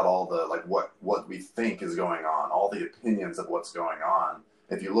take out all the like what we think is going on, all the opinions of what's going on,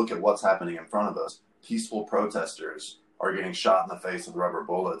 if you look at what's happening in front of us, peaceful protesters are getting shot in the face with rubber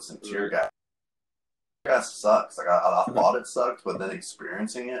bullets and tear gas. Gas sucks. Like I thought it sucked, but then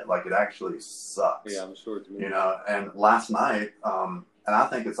experiencing it, like it actually sucks. Yeah, I'm sure it's you know. And last night, and I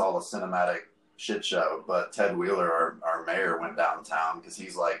think it's all a cinematic shit show, but Ted Wheeler, our mayor, went downtown because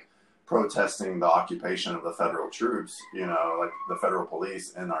he's like protesting the occupation of the federal troops, you know, like the federal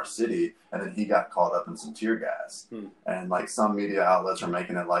police in our city, and then he got caught up in some tear gas. And like some media outlets are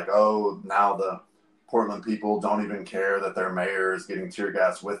making it like, oh, now the Portland people don't even care that their mayor is getting tear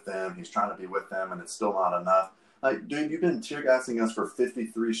gas with them. He's trying to be with them, and it's still not enough. Like, dude, you've been tear gassing us for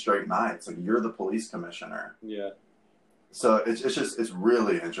 53 straight nights. Like, you're the police commissioner. Yeah. So it's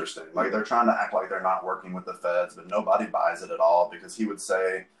really interesting. Like, they're trying to act like they're not working with the feds, but nobody buys it at all, because he would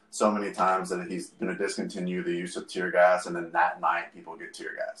say so many times that he's going to discontinue the use of tear gas, and then that night people get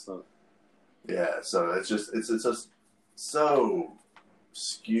tear gas. Huh. Yeah. So it's just so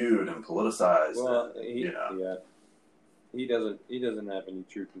skewed and politicized. Well, and, he doesn't have any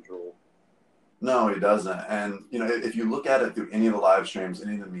true control. No, he doesn't. And, if you look at it through any of the live streams,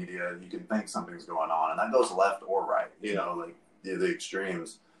 any of the media, you can think something's going on. And that goes left or right, like the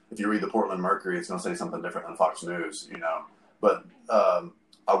extremes. If you read the Portland Mercury, it's going to say something different than Fox News, But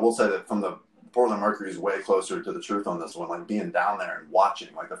I will say that from the Portland Mercury is way closer to the truth on this one, like being down there and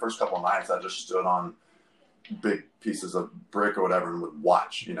watching. Like the first couple of nights, I just stood on big pieces of brick or whatever and would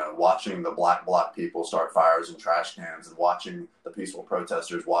watch, watching the black bloc people start fires and trash cans, and watching the peaceful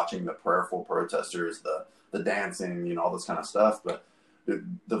protesters, watching the prayerful protesters, the dancing, all this kind of stuff. But the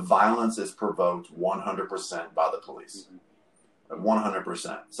violence is provoked 100% by the police.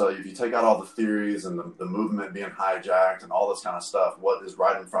 100%. So if you take out all the theories and the movement being hijacked and all this kind of stuff, what is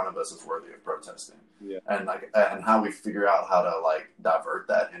right in front of us is worthy of protesting. Yeah. And how we figure out how to divert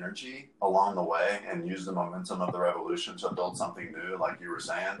that energy along the way and use the momentum of the revolution to build something new, like you were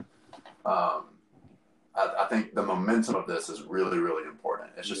saying. I think the momentum of this is really, really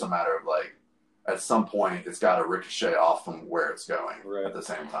important. It's just a matter of at some point it's got to ricochet off from where it's going at the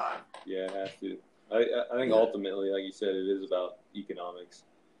same time. Yeah, it has to. I think ultimately, like you said, it is about economics.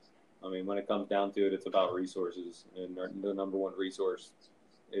 I mean, when it comes down to it, it's about resources, and the number one resource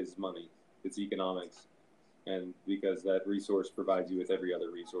is money. It's economics, and because that resource provides you with every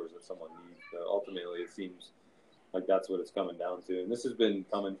other resource that someone needs. So ultimately, it seems like that's what it's coming down to, and this has been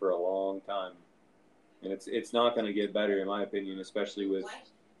coming for a long time, and it's not going to get better, in my opinion, especially with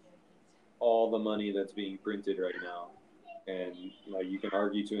all the money that's being printed right now. And you can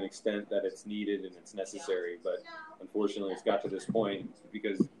argue to an extent that it's needed and it's necessary, but unfortunately, it's got to this point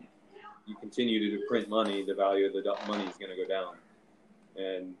because you continue to print money, the value of the money is going to go down,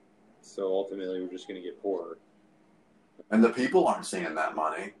 and so ultimately, we're just going to get poorer. And the people aren't seeing that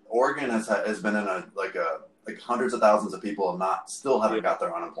money. Oregon has been in hundreds of thousands of people haven't got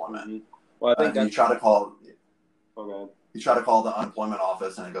their unemployment. Mm-hmm. Well, I think you try to call. Okay. You try to call the unemployment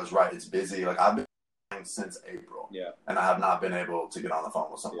office, and it goes right. It's busy. I've been since April. Yeah. And I have not been able to get on the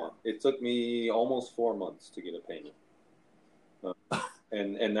phone with someone. Yeah. It took me almost 4 months to get a payment.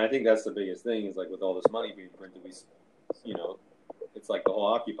 And I think that's the biggest thing is with all this money being printed, it's like the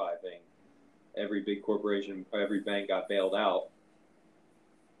whole Occupy thing. Every big corporation, every bank got bailed out,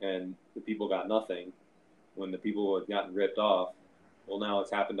 and the people got nothing. When the people had gotten ripped off, well, now it's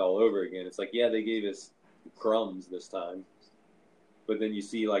happened all over again. It's they gave us crumbs this time. But then you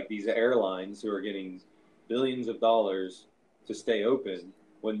see these airlines who are getting billions of dollars to stay open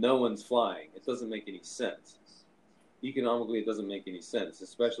when no one's flying. It doesn't make any sense. Economically, it doesn't make any sense,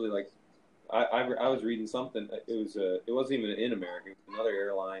 especially I was reading something. It wasn't even in America. It was another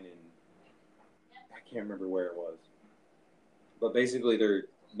airline I can't remember where it was. But basically,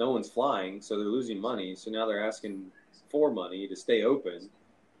 no one's flying, so they're losing money. So now they're asking for money to stay open,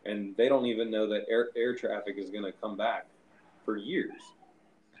 and they don't even know that air traffic is going to come back for years.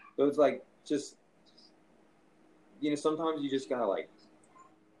 So it's just sometimes you just gotta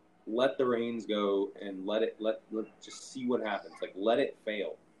let the reins go and let just see what happens. Let it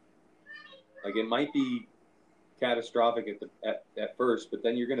fail. It might be catastrophic at first, but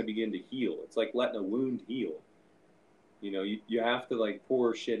then you're going to begin to heal. It's like letting a wound heal. You have to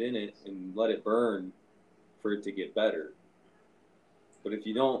pour shit in it and let it burn for it to get better. But if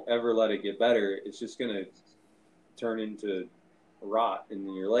you don't ever let it get better, it's just going to turn into rot and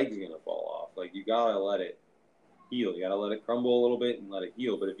then your leg's going to fall off. You got to let it heal. You got to let it crumble a little bit and let it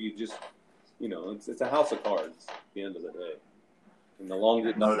heal. But if you just, it's a house of cards at the end of the day. And the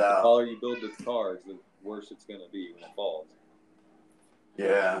taller you build the cards, the worse it's going to be when it falls.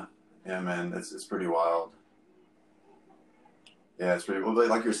 Yeah, man, it's pretty wild. Yeah, it's pretty. Well,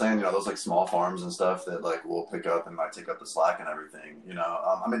 like you're saying, those small farms and stuff that will pick up and take up the slack and everything.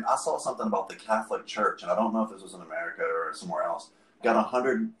 I saw something about the Catholic Church, and I don't know if this was in America or somewhere else. Got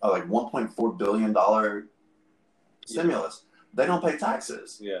 $1.4 billion stimulus. They don't pay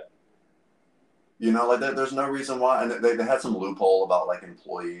taxes. Yeah. There's no reason why. And they had some loophole about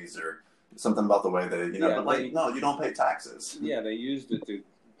employees or something about the way they, but no, you don't pay taxes. Yeah, they used it to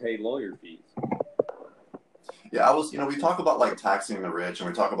pay lawyer fees. Yeah, we talk about taxing the rich, and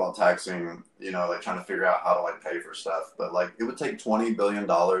we talk about taxing, trying to figure out how to pay for stuff. But it would take $20 billion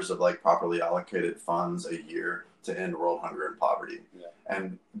of properly allocated funds a year to end world hunger and poverty. Yeah.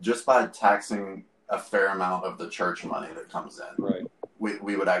 And just by taxing a fair amount of the church money that comes in, right,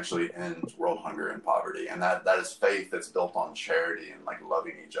 we would actually end world hunger and poverty. And that is faith that's built on charity and like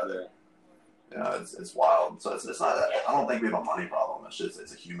loving each other. yeah. You know, it's wild. So it's not that, I don't think we have a money problem. It's just,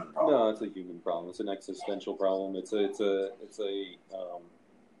 it's a human problem. No, it's a human problem. It's an existential problem. It's a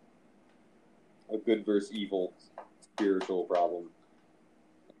good versus evil spiritual problem.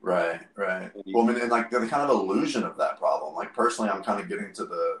 Right. Well, I mean, and like the kind of illusion of that problem. Like personally, I'm kind of getting to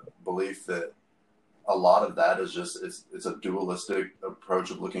the belief that a lot of that is just it's a dualistic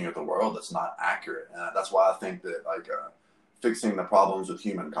approach of looking at the world that's not accurate, and that's why I think that like fixing the problems with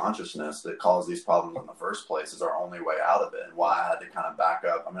human consciousness that cause these problems in the first place is our only way out of it, and why I had to kind of back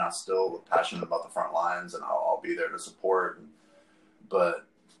up. I mean, I'm still passionate about the front lines, and I'll be there to support. But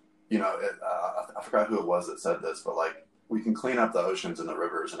you know, I forgot who it was that said this, but like, we can clean up the oceans and the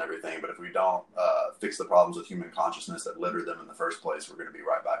rivers and everything, but if we don't fix the problems with human consciousness that littered them in the first place, we're going to be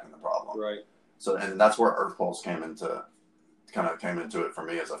right back in the problem. Right. So, and that's where Earth Pulse came into it for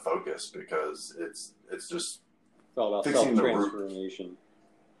me as a focus, because it's just all about fixing the root. Transformation.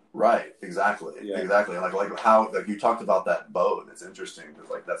 Right. Exactly. Yeah. Exactly. Like how, like you talked about that boat, and it's interesting because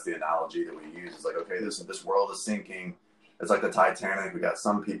like that's the analogy that we use. It's like, okay, this world is sinking. It's like the Titanic. We got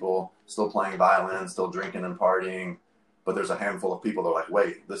some people still playing violin, still drinking and partying, but there's a handful of people that are like,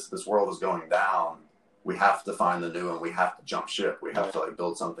 wait, this world is going down. We have to find the new, and we have to jump ship. We have to like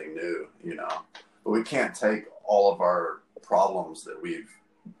build something new, you know. But we can't take all of our problems that we've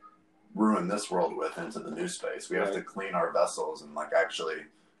ruined this world with into the new space. We have to clean our vessels and like actually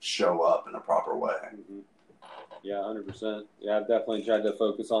show up in a proper way. Mm-hmm. Yeah, 100%. Yeah, I've definitely tried to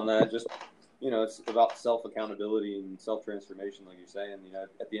focus on that. Just, you know, it's about self-accountability and self-transformation, like you're saying. You know,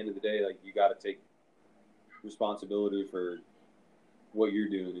 at the end of the day, like, you got to take responsibility for what you're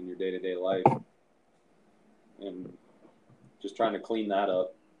doing in your day-to-day life, and just trying to clean that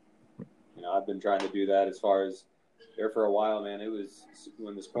up. You know, I've been trying to do that as far as there for a while, man. It was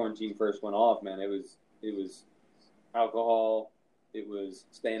when this quarantine first went off, man, it was alcohol, it was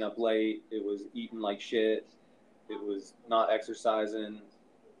staying up late, it was eating like shit, it was not exercising.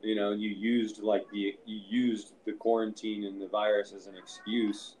 You know, you used the quarantine and the virus as an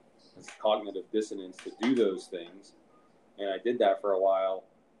excuse, as cognitive dissonance, to do those things. And I did that for a while,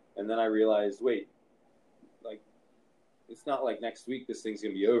 and then I realized, wait, like, it's not like next week this thing's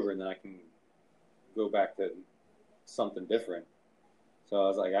gonna be over and then I can go back to something different. So I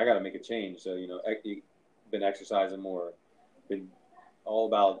was like, I got to make a change. So, you know, been exercising more, been all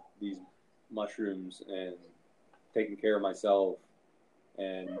about these mushrooms and taking care of myself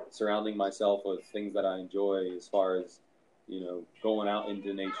and surrounding myself with things that I enjoy, as far as, you know, going out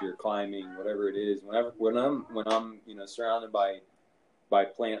into nature, climbing, whatever it is. When I'm you know, surrounded by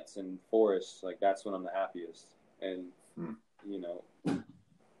plants and forests, like, that's when I'm the happiest. And you know,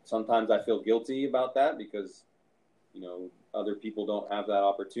 sometimes I feel guilty about that because, you know, other people don't have that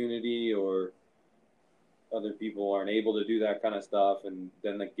opportunity, or other people aren't able to do that kind of stuff, and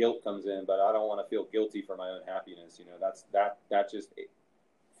then the guilt comes in. But I don't want to feel guilty for my own happiness. You know, that just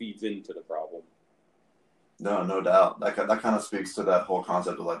feeds into the problem. No doubt. That kind of speaks to that whole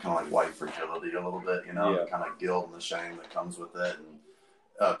concept of like kind of like white fragility a little bit, you know, the kind of guilt and the shame that comes with it,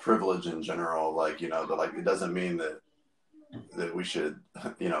 and privilege in general. Like, you know, but like, it doesn't mean that we should,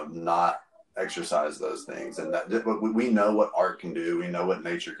 you know, not exercise those things. And that we know what art can do, we know what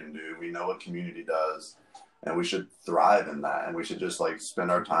nature can do, we know what community does, and we should thrive in that. And we should just like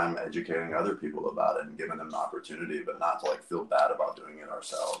spend our time educating other people about it and giving them the opportunity, but not to like feel bad about doing it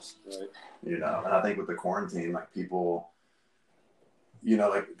ourselves. Right. You know, and I think with the quarantine, like, people, you know,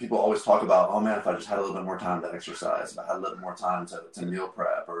 like, people always talk about, oh man, if I just had a little bit more time to exercise, if I had a little more time to meal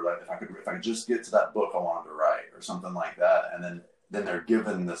prep, or like if I could just get to that book I wanted to write, or something like that. And then they're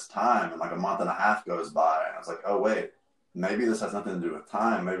given this time, and like a month and a half goes by, and I was like, oh wait, maybe this has nothing to do with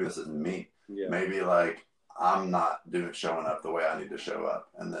time. Maybe this is me. Yeah. Maybe like I'm not showing up the way I need to show up.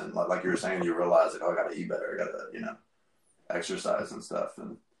 And then like you were saying, you realize like, oh, I got to eat better. I got to, you know, exercise and stuff.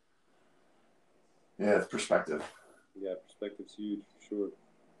 And yeah, it's perspective. Yeah, perspective's huge, for sure.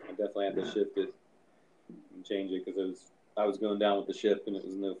 I definitely had to shift it and change it, because I was going down with the ship, and it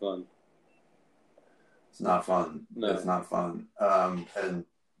was no fun. It's not fun. No. It's not fun. And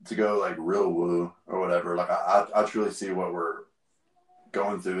to go like real woo or whatever, like I truly see what we're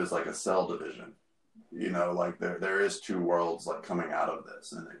going through as like a cell division. You know, like there is two worlds like coming out of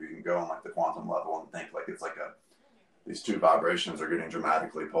this, and if you can go on like the quantum level and think like it's like these two vibrations are getting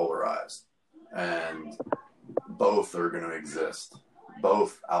dramatically polarized, and both are going to exist.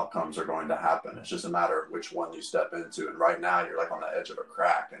 Both outcomes are going to happen. It's just a matter of which one you step into. And right now you're like on the edge of a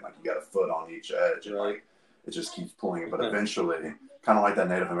crack, and like you got a foot on each edge, and like it just keeps pulling. But eventually, kind of like that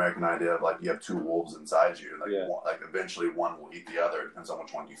Native American idea of like you have two wolves inside you. Like eventually one will eat the other. It depends on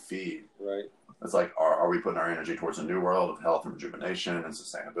which one you feed. Right. It's like, are we putting our energy towards a new world of health and rejuvenation and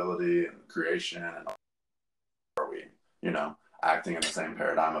sustainability and creation? And are we, acting in the same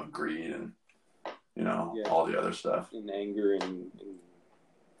paradigm of greed and, all the other stuff? And anger and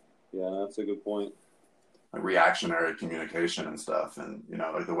yeah, that's a good point. Like reactionary communication and stuff. And,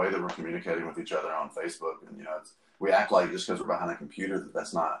 like the way that we're communicating with each other on Facebook and, we act like just because we're behind a computer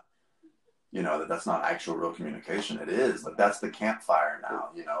that's not, that's not actual real communication. It is. Like that's the campfire now,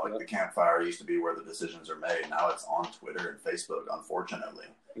 the campfire used to be where the decisions are made. Now it's on Twitter and Facebook, unfortunately.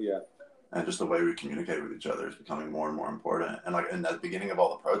 Yeah. And just the way we communicate with each other is becoming more and more important. And like in the beginning of all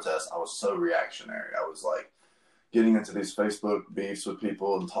the protests, I was so reactionary. I was like getting into these Facebook beefs with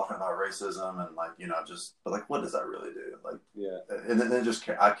people and talking about racism and like, but like, what does that really do? Like, yeah. And then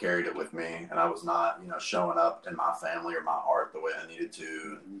I carried it with me and I was not, showing up in my family or my art the way I needed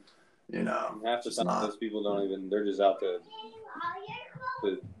to. And, half the time those people don't even, they're just out to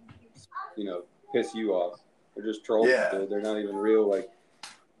piss you off. They're just trolls. Yeah. They're not even real. Like,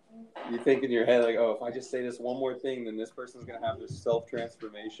 you think in your head, like, oh, if I just say this one more thing, then this person's going to have this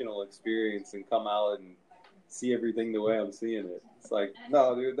self-transformational experience and come out and see everything the way I'm seeing it. It's like,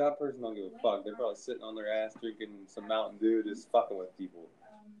 no, dude, that person don't give a fuck. They're probably sitting on their ass drinking some Mountain Dew just fucking with people.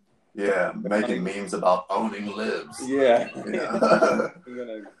 Yeah, making memes about owning libs. Yeah.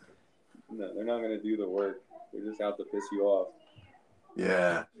 No, they're not going to do the work. They're just out to piss you off.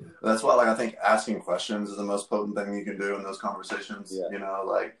 Yeah. That's why, I think asking questions is the most potent thing you can do in those conversations. Yeah.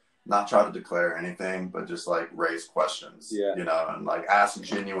 Not try to declare anything, but just, raise questions. Yeah. And, ask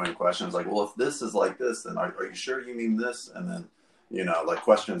genuine questions. Like, well, if this is like this, then are you sure you mean this? And then,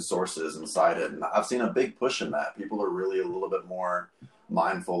 question sources and cite it. And I've seen a big push in that. People are really a little bit more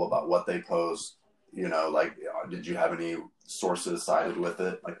mindful about what they post. Did you have any sources cited with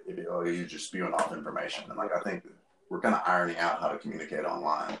it? Like, if you're just spewing off information. And, I think we're kind of ironing out how to communicate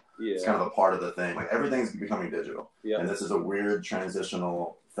online. Yeah. It's kind of a part of the thing. Like, everything's becoming digital. Yeah. And this is a weird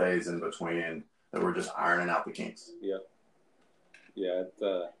transitional phase in between that we're just ironing out the kinks. Yeah. Yeah.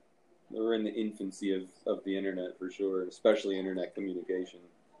 We're in the infancy of the internet for sure, especially internet communication.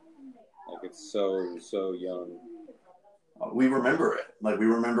 Like, it's so young. We remember it. We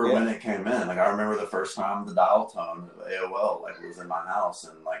remember when it came in. I remember the first time the dial tone of AOL, was in my house.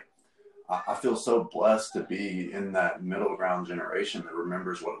 And, I feel so blessed to be in that middle ground generation that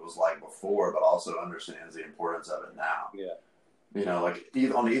remembers what it was like before, but also understands the importance of it now. Yeah.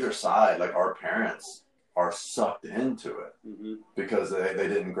 On either side, our parents are sucked into it because they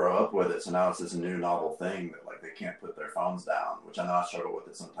didn't grow up with it. So now it's this new novel thing that, they can't put their phones down, which I know I struggle with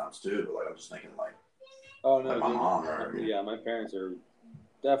it sometimes too. But, I'm just thinking, oh no, my mom or my parents are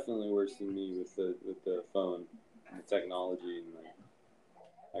definitely worse than me with the phone and the technology and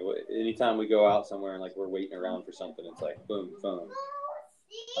anytime we go out somewhere and we're waiting around for something, it's boom, phone.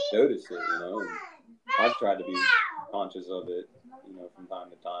 I've noticed it, and I've tried to be conscious of it, from time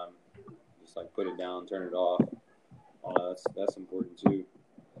to time, just put it down, turn it off. That's important too.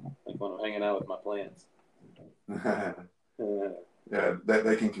 When I'm hanging out with my plants. Yeah,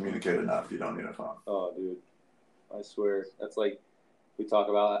 they can communicate enough. You don't need a phone. Oh, dude. I swear. That's we talk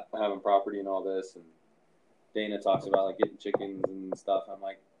about having property and all this, and Dana talks about getting chickens and stuff. I'm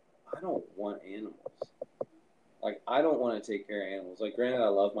like, I don't want animals. I don't want to take care of animals. Granted, I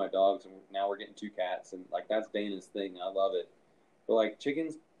love my dogs, and now we're getting 2 cats, and that's Dana's thing. I love it. But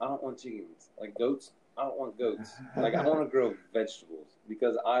chickens, I don't want chickens. Goats, I don't want goats. I want to grow vegetables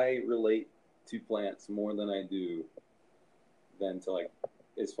because I relate to plants more than I do than to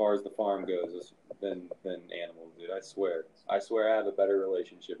as far as the farm goes than animals, dude. I swear I have a better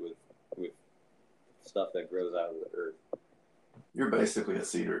relationship with stuff that grows out of the earth. You're basically a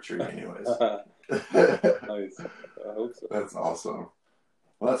cedar tree anyways. Nice. I hope so. That's awesome.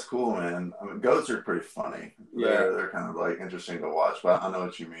 Well, that's cool, man. Goats are pretty funny. Yeah. They're kind of interesting to watch, but I know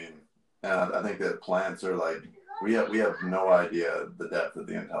what you mean. And I think that plants are we have no idea the depth of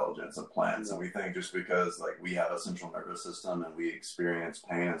the intelligence of plants. And we think just because we have a central nervous system and we experience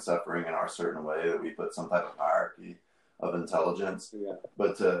pain and suffering in our certain way that we put some type of hierarchy of intelligence. Yeah.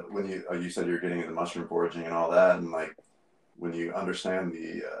 But when you said you're getting into mushroom foraging and all that, and when you understand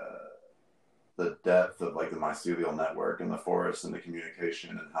the depth of the mycelial network in the forest and the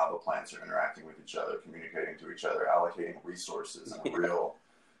communication and how the plants are interacting with each other, communicating to each other, allocating resources in a real,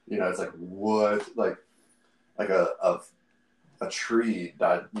 it's what, a tree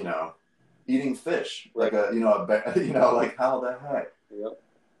died, eating fish, right. a bear, how the heck? Yep.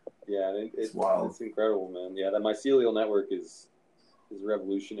 Yeah, it's wild. It's incredible, man. Yeah, that mycelial network is is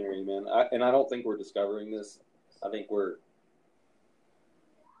revolutionary, man. And I don't think we're discovering this. I think we're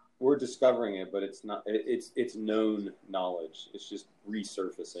discovering it, but it's not. It's known knowledge. It's just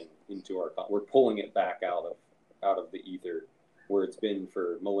resurfacing into our. We're pulling it back out of the ether, where it's been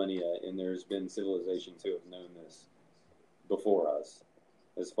for millennia, and there's been civilizations who have known this before us,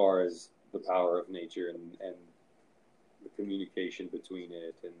 as far as the power of nature and the communication between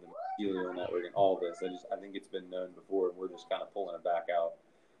it and the mycelial network and all this. I think it's been known before, and we're just kind of pulling it back out.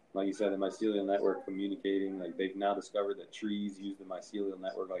 Like you said, the mycelial network communicating, like they've now discovered that trees use the mycelial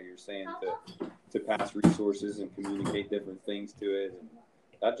network, like you're saying, to pass resources and communicate different things to it. And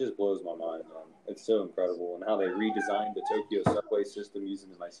that just blows my mind, man. It's so incredible. And how they redesigned the Tokyo subway system using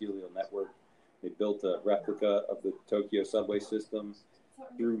the mycelial network. They built a replica of the Tokyo subway system,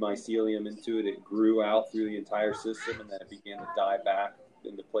 threw mycelium into it. It grew out through the entire system, and then it began to die back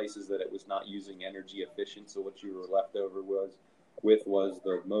into places that it was not using energy efficient. So what you were left over was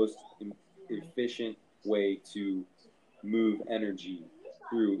the most efficient way to move energy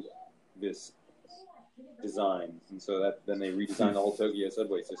through this design. And so then they redesigned the whole Tokyo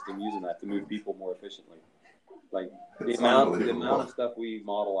subway system using that to move people more efficiently. Like the amount of stuff we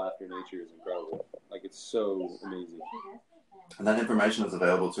model after nature is incredible. Like it's so amazing. And that information is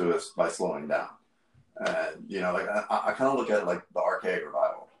available to us by slowing down. And, you know, like I kind of look at like the archaic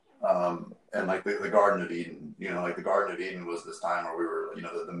revival. And like the Garden of Eden, you know, like the Garden of Eden was this time where we were, you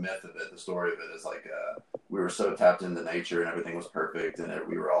know, the myth of it, the story of it is like we were so tapped into nature and everything was perfect and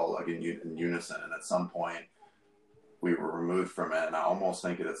we were all like in unison. And at some point we were removed from it. And I almost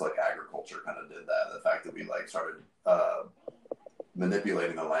think it's like agriculture kind of did that. The fact that we like started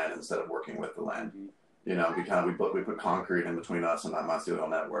manipulating the land instead of working with the land. You know, we put concrete in between us and that mycelial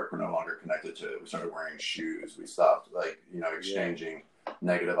network. We're no longer connected to it. We started wearing shoes. We stopped like, you know, exchanging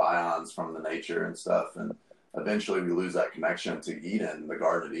negative ions from the nature and stuff. And eventually we lose that connection to Eden, the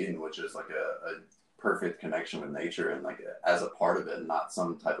Garden of Eden, which is like a perfect connection with nature and like as a part of it, not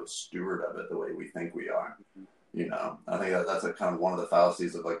some type of steward of it the way we think we are. You know, I think that's a kind of one of the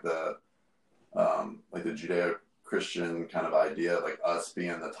fallacies of like the Judeo-Christian kind of idea, like us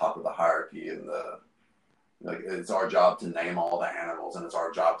being the top of the hierarchy and like it's our job to name all the animals and it's our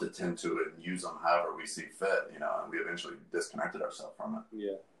job to tend to it and use them however we see fit, you know, and we eventually disconnected ourselves from it.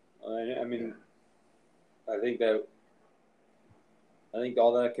 Yeah. I mean, I think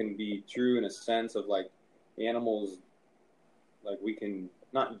all that can be true in a sense of like animals, like we can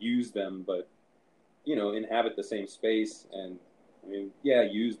not use them, but, you know, inhabit the same space and, I mean,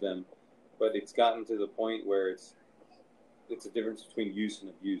 use them, but it's gotten to the point where it's a difference between use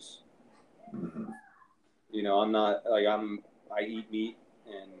and abuse. Mm-hmm. You know, I eat meat,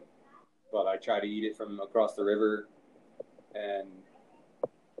 but I try to eat it from across the river, and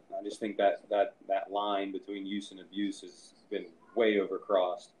I just think that line between use and abuse has been way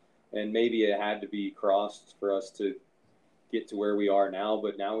overcrossed, and maybe it had to be crossed for us to get to where we are now,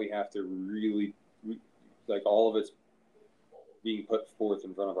 but now we have to really, like all of it's being put forth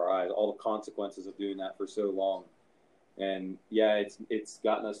in front of our eyes, all the consequences of doing that for so long, and it's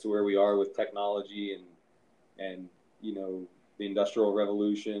gotten us to where we are with technology and you know, the Industrial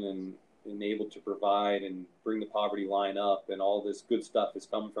Revolution and able to provide and bring the poverty line up and all this good stuff has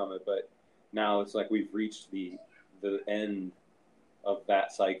come from it. But now it's like we've reached the end of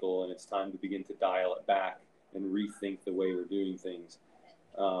that cycle and it's time to begin to dial it back and rethink the way we're doing things.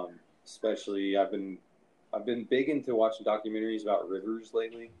 Especially I've been big into watching documentaries about rivers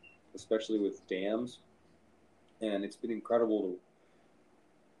lately, especially with dams. And it's been incredible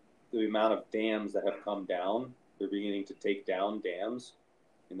the amount of dams that have come down. They're beginning to take down dams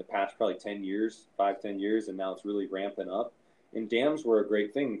in the past probably 10 years, 5-10 years, and now it's really ramping up. And dams were a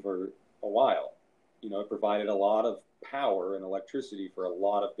great thing for a while. You know, it provided a lot of power and electricity for a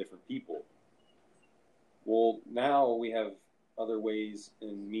lot of different people. Well, now we have other ways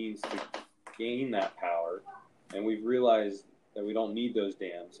and means to gain that power, and we've realized that we don't need those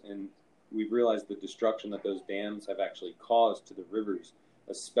dams, and we've realized the destruction that those dams have actually caused to the rivers,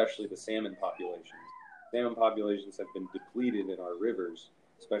 especially the salmon populations. Salmon populations have been depleted in our rivers,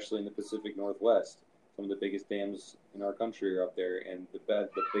 especially in the Pacific Northwest. Some of the biggest dams in our country are up there, and the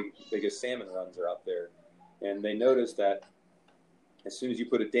biggest salmon runs are up there. And they noticed that as soon as you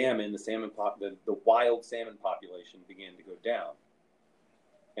put a dam in, the wild salmon population began to go down.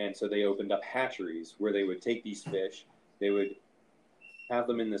 And so they opened up hatcheries where they would take these fish, they would have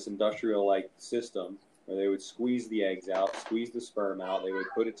them in this industrial-like system where they would squeeze the eggs out, squeeze the sperm out, they would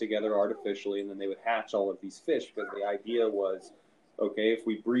put it together artificially, and then they would hatch all of these fish because the idea was, okay, if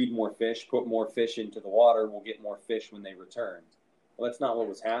we breed more fish, put more fish into the water, we'll get more fish when they return. Well, that's not what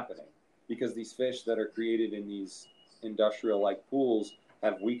was happening because these fish that are created in these industrial-like pools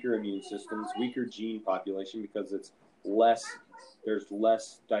have weaker immune systems, weaker gene population because there's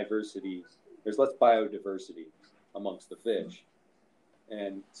less diversity, there's less biodiversity amongst the fish.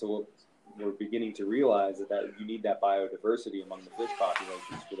 And so we're beginning to realize that you need that biodiversity among the fish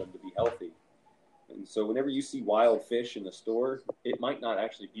populations for them to be healthy. And so whenever you see wild fish in the store, it might not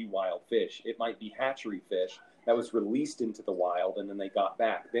actually be wild fish. It might be hatchery fish that was released into the wild and then they got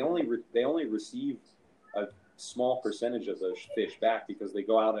back. They only receive a small percentage of those fish back because they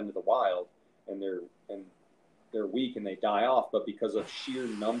go out into the wild and they're weak and they die off. But because of sheer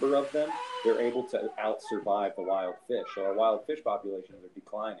number of them, they're able to out-survive the wild fish. So our wild fish populations are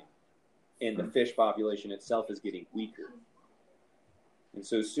declining, and the fish population itself is getting weaker. And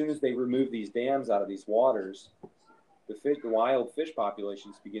so as soon as they remove these dams out of these waters, the wild fish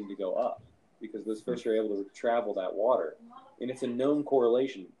populations begin to go up because those fish are able to travel that water. And it's a known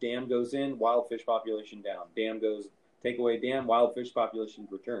correlation. Dam goes in, wild fish population down. Dam goes, take away dam, wild fish population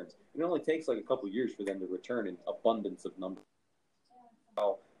returns. It only takes like a couple of years for them to return in abundance of numbers.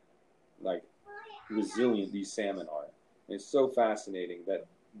 How like resilient these salmon are. And it's so fascinating that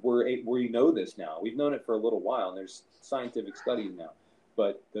we know this now. We've known it for a little while, and there's scientific studies now.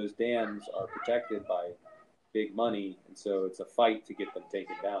 But those dams are protected by big money, and so it's a fight to get them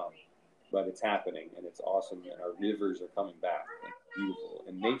taken down. But it's happening, and it's awesome, and our rivers are coming back. And it's beautiful.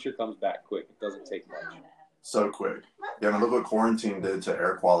 And nature comes back quick. It doesn't take much. So quick. Yeah, I mean, look what quarantine did to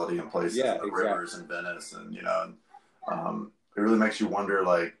air quality in places, like exactly. Rivers in Venice, and it really makes you wonder.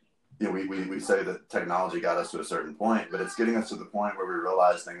 Like, we say that technology got us to a certain point, but it's getting us to the point where we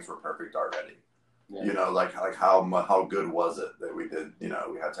realize things were perfect already. Yeah. Like how good was it that we did?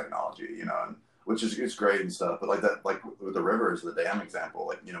 We had technology, and which is it's great and stuff. But like with the rivers, the dam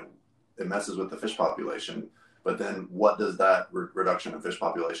example, it messes with the fish population. But then what does that reduction in fish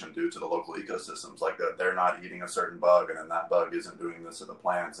population do to the local ecosystems? Like that they're not eating a certain bug, and then that bug isn't doing this to the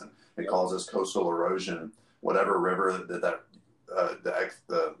plants, and it causes coastal erosion. Whatever river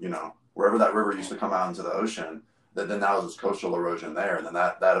wherever that river used to come out into the ocean, then now there's coastal erosion there, and then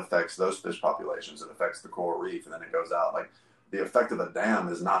that affects those fish populations. It affects the coral reef, and then it goes out. Like the effect of a dam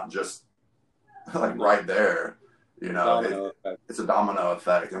is not just like right there. It's a domino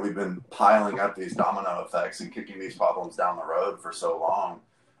effect, and we've been piling up these domino effects and kicking these problems down the road for so long,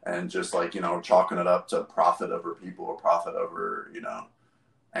 and just chalking it up to profit over people or profit over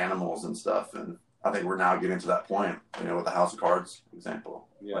animals and stuff. And I think we're now getting to that point, with the House of Cards example.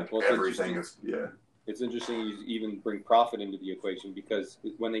 Yeah, everything is It's interesting you even bring profit into the equation, because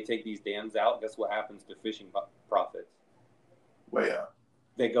when they take these dams out, guess what happens to fishing profits? Way up.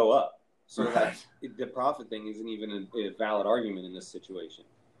 They go up. So the profit thing isn't even a valid argument in this situation.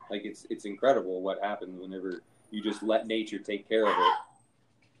 Like it's incredible what happens whenever you just let nature take care of it,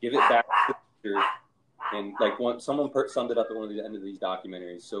 give it back to nature. And someone summed it up at one of the end of these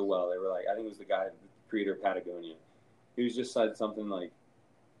documentaries so well. They were like, I think it was the guy, the creator of Patagonia, who just said something like,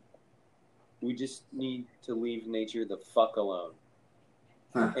 "We just need to leave nature the fuck alone."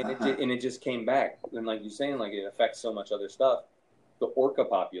 and it just came back. And like you're saying, it affects so much other stuff. The orca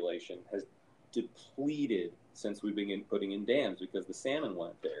population has depleted since we began putting in dams because the salmon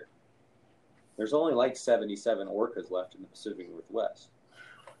went there. There's only 77 orcas left in the Pacific Northwest.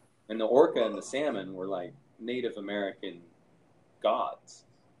 And the orca and the salmon were like Native American gods.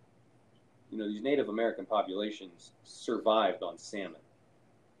 These Native American populations survived on salmon.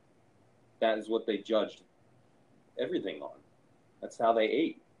 That is what they judged everything on. That's how they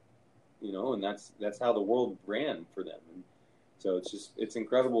ate, and that's how the world ran for them. And so it's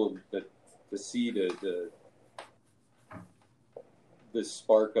incredible to see the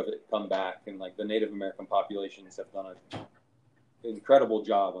spark of it come back, and the Native American populations have done an incredible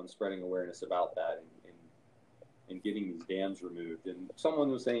job on spreading awareness about that and getting these dams removed. And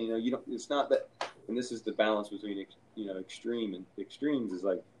someone was saying, it's not that, and this is the balance between extreme and extremes is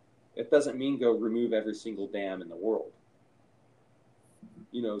it doesn't mean go remove every single dam in the world.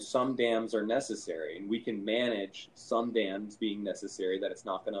 Some dams are necessary, and we can manage some dams being necessary that it's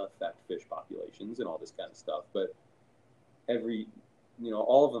not going to affect fish populations and all this kind of stuff. But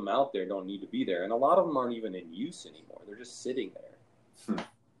all of them out there don't need to be there. And a lot of them aren't even in use anymore. They're just sitting there,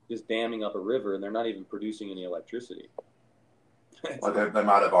 just damming up a river, and they're not even producing any electricity. They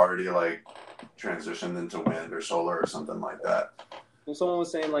might have already transitioned into wind or solar or something like that. Well, someone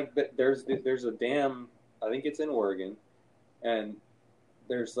was saying there's a dam, I think it's in Oregon, and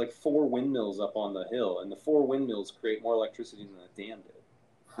there's 4 windmills up on the hill, and the 4 windmills create more electricity than the dam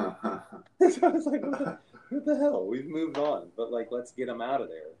did. So I was like, what the hell? We've moved on, but let's get them out of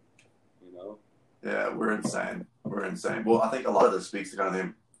there, Yeah, we're insane. Well, I think a lot of this speaks to kind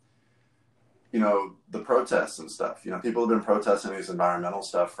of the protests and stuff. People have been protesting these environmental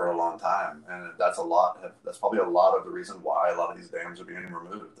stuff for a long time, and that's probably a lot of the reason why a lot of these dams are being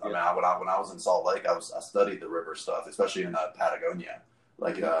removed. Yeah. I mean, when I was in Salt Lake, I studied the river stuff, especially in Patagonia.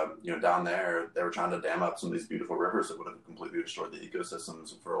 Like, down there, they were trying to dam up some of these beautiful rivers that would have completely destroyed the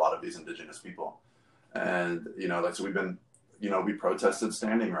ecosystems for a lot of these indigenous people. And, so we've been, we protested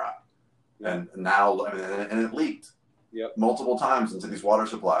Standing Rock. Yeah. And now, and it leaked. Yep. Multiple times into these water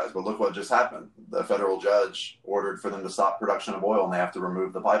supplies. But look what just happened. The federal judge ordered for them to stop production of oil, and they have to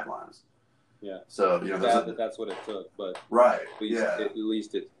remove the pipelines. Yeah. So, that's what it took. But right. At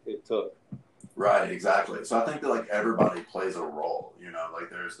least it took. Right, exactly. So I think that, like, everybody plays a role. Like,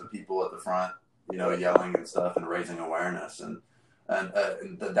 there's the people at the front, yelling and stuff and raising awareness. And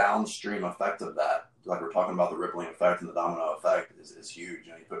the downstream effect of that, like we're talking about, the rippling effect and the domino effect is huge.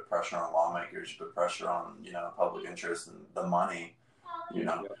 You put pressure on lawmakers, you put pressure on, public interest and the money.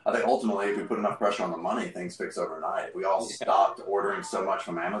 I think ultimately, if we put enough pressure on the money, things fix overnight. If we all stopped ordering so much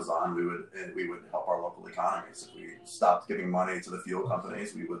from Amazon, we would help our local economies. If we stopped giving money to the fuel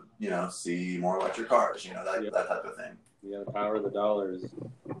companies, we would, see more electric cars, that type of thing. Yeah, the power of the dollar is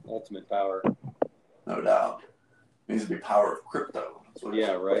ultimate power. No doubt. It needs to be power of crypto.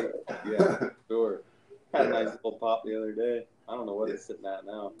 Yeah, right? Yeah, sure. Had a nice little pop the other day. I don't know what it's sitting at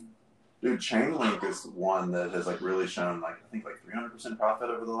now. Dude, Chainlink is one that has really shown I think 300% profit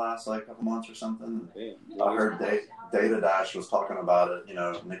over the last couple months or something. Damn. I heard DataDash was talking about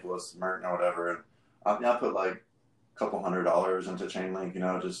it, Nicholas Merton or whatever. And I put a couple $100 into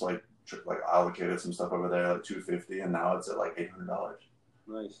Chainlink, just allocated some stuff over there, $250, and now it's at $800.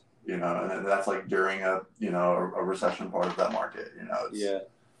 Nice. And that's during a recession part of that market, yeah.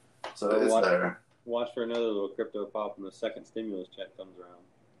 So it's there. Watch for another little crypto pop when the second stimulus check comes around.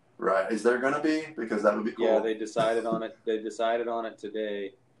 Right. Is there going to be? Because that would be cool. Yeah, they decided on it. They decided on it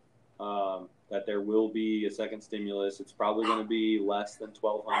today that there will be a second stimulus. It's probably going to be less than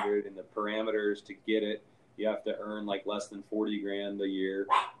 $1,200, and the parameters to get it, you have to earn less than $40,000 a year.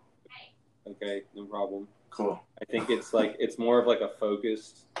 Okay, no problem. Cool. I think it's more of a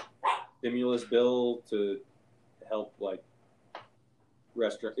focused stimulus bill to help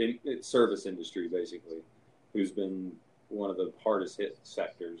restaurant service industry, basically, who's been one of the hardest hit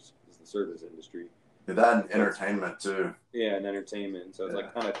sectors is the service industry. Yeah, that and entertainment too. Yeah, and entertainment. So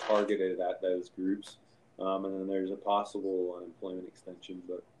it's kind of targeted at those groups. And then there's a possible unemployment extension,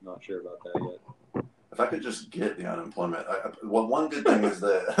 but not sure about that yet. If I could just get the unemployment, one good thing is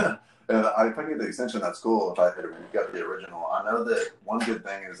that if I get the extension, that's cool. If I got the original, I know that one good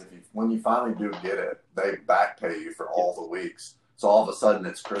thing is when you finally do get it, they back pay you for all the weeks. So all of a sudden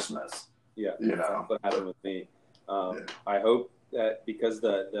it's Christmas. Yeah, that's what happened with me. I hope that because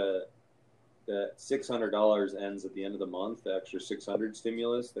the $600 ends at the end of the month, the extra $600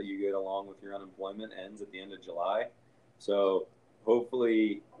 stimulus that you get along with your unemployment ends at the end of July. So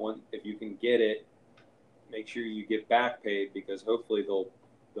hopefully, if you can get it, make sure you get back paid, because hopefully they'll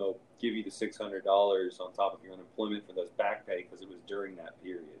give you the $600 on top of your unemployment for those back pay, because it was during that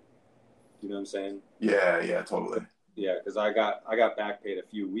period. You know what I'm saying? Yeah, totally. Yeah, because I got back paid a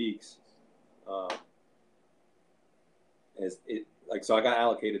few weeks. So I got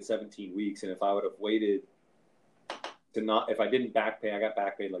allocated 17 weeks, and if I would have waited if I didn't back pay, I got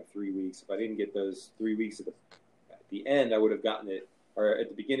back paid 3 weeks. If I didn't get those 3 weeks at the end, I would have gotten it, or at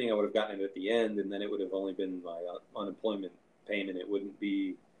the beginning, I would have gotten it at the end, and then it would have only been my unemployment payment. It wouldn't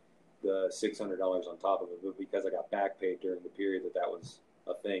be the $600 on top of it, but because I got back paid during the period that was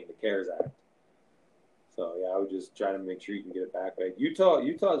a thing, the CARES Act. So yeah, I would just try to make sure you can get it back paid.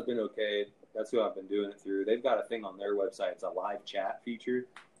 Utah's been okay. That's who I've been doing it through. They've got a thing on their website. It's a live chat feature.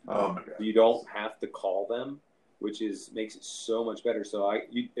 Oh my God. You don't have to call them, which makes it so much better. So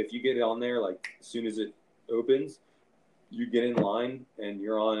if you get it on there, as soon as it opens, you get in line and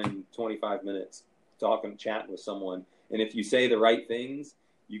you're on in 25 minutes chatting with someone. And if you say the right things,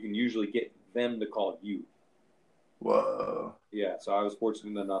 you can usually get them to call you. Whoa. Yeah. So I was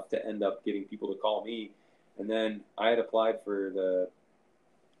fortunate enough to end up getting people to call me. And then I had applied for the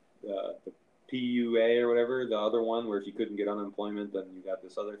PUA or whatever, the other one where if you couldn't get unemployment, then you got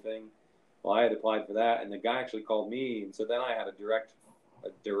this other thing. Well, I had applied for that, and the guy actually called me, and so then I had a direct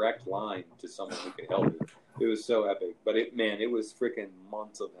line to someone who could help me. It was so epic, but it was freaking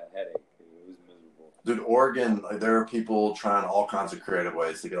months of a headache. It was miserable. Dude, Oregon, there are people trying all kinds of creative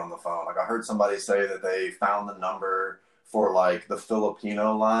ways to get on the phone. I heard somebody say that they found the number for the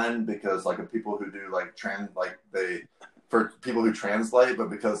Filipino line, because of people who do for people who translate, but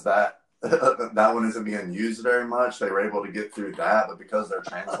because that one isn't being used very much, they were able to get through that. But because they're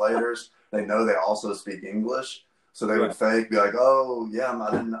translators, they know they also speak English. So they would fake, be like, "Oh, yeah,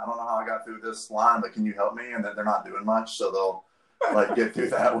 I don't know how I got through this line, but can you help me?" And then they're not doing much, so they'll like get through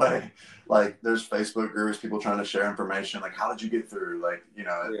that way. Like there's Facebook groups, people trying to share information. Like, how did you get through? Like,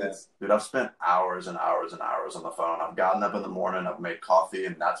 it's dude, I've spent hours and hours and hours on the phone. I've gotten up in the morning, I've made coffee,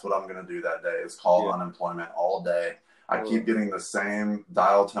 and that's what I'm gonna do that day is call unemployment all day. I keep getting the same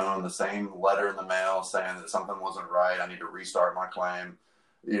dial tone, the same letter in the mail saying that something wasn't right. I need to restart my claim.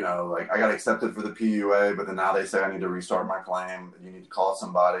 Like I got accepted for the PUA, but then now they say I need to restart my claim. You need to call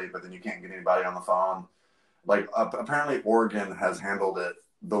somebody, but then you can't get anybody on the phone. Like apparently Oregon has handled it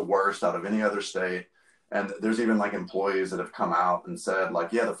the worst out of any other state. And there's even like employees that have come out and said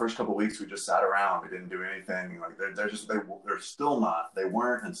like, yeah, the first couple of weeks we just sat around, we didn't do anything. Like they're still not, they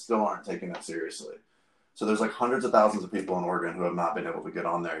weren't and still aren't taking it seriously. So there's like hundreds of thousands of people in Oregon who have not been able to get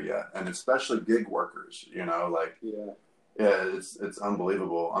on there yet. And especially gig workers, yeah, it's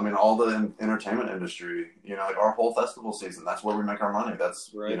unbelievable. I mean, all the entertainment industry, like our whole festival season, that's where we make our money.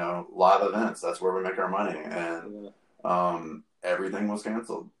 That's, live events. That's where we make our money. And everything was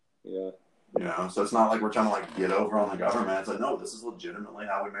canceled. Yeah. So it's not like we're trying to like get over on the government. It's like, no, this is legitimately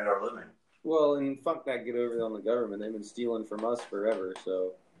how we made our living. Well, and fuck that get over on the government. They've been stealing from us forever.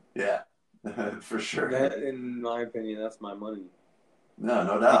 So yeah, for sure. That, in my opinion, that's my money.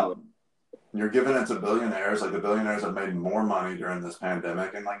 No doubt. You're giving it to billionaires. Like the billionaires have made more money during this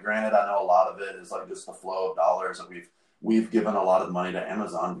pandemic. And like, granted, I know a lot of it is like just the flow of dollars that we've given a lot of money to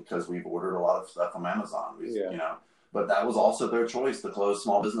Amazon because we've ordered a lot of stuff from Amazon. But that was also their choice to close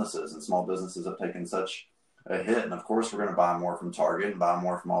small businesses, and small businesses have taken such a hit. And of course, we're going to buy more from Target and buy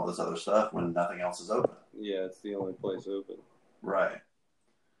more from all this other stuff when nothing else is open. Yeah, it's the only place open. Right.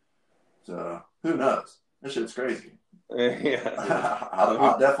 So who knows? This shit's crazy. Yeah.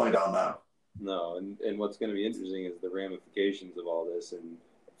 I definitely don't know. No, and what's going to be interesting is the ramifications of all this, and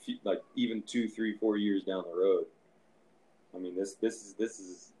like even 2, 3, 4 years down the road. I mean, this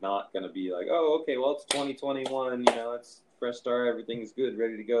is not going to be like, oh, okay, well, it's 2021, it's fresh start, everything's good,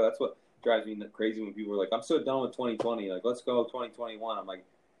 ready to go. That's what drives me crazy when people are like, I'm so done with 2020, like, let's go 2021. I'm like,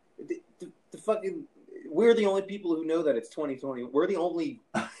 the fucking, we're the only people who know that it's 2020. We're the only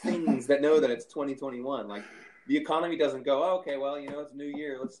things that know that it's 2021. Like, the economy doesn't go, oh, okay, well, it's a new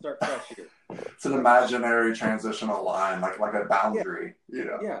year, let's start fresh here. It's an imaginary transitional line, like a boundary,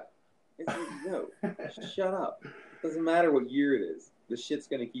 Yeah. It's like, no, shut up. It doesn't matter what year it is. This shit's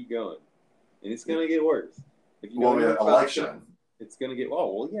going to keep going. And it's going to get worse. If you election. It's going to get,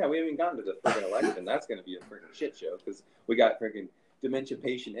 we haven't even gotten to the freaking election. That's going to be a freaking shit show because we got freaking dementia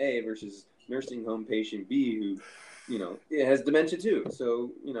patient A versus nursing home patient B who, it has dementia too.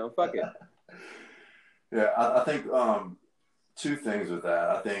 So, fuck it. Yeah, I think two things with that.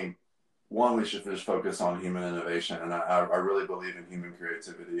 I think, one, we should just focus on human innovation, and I really believe in human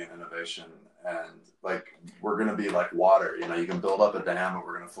creativity and innovation. And like we're going to be like water, you can build up a dam, and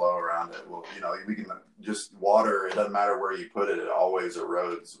we're going to flow around it. Well, we can just water. It doesn't matter where you put it; it always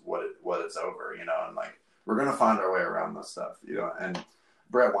erodes what it's over, and like we're going to find our way around this stuff, And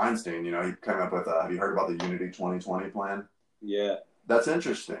Brett Weinstein, he came up with. Have you heard about the Unity 2020 plan? Yeah. That's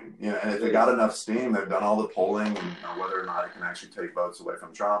interesting, and if it got enough steam, they've done all the polling, and whether or not it can actually take votes away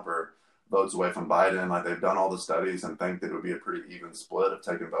from Trump or votes away from Biden. Like they've done all the studies and think that it would be a pretty even split of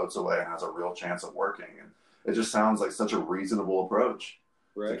taking votes away and has a real chance of working. And it just sounds like such a reasonable approach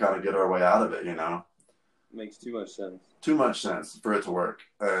to kind of get our way out of it, Makes too much sense. Too much sense for it to work.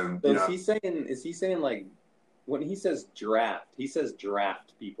 And so is he saying like when he says draft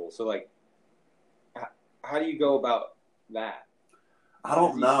people? So like, how do you go about that? I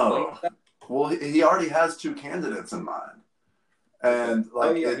don't know. Well, he already has 2 candidates in mind. And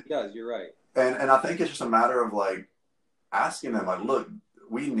like, he does. You're right. And I think it's just a matter of like asking them, like, look,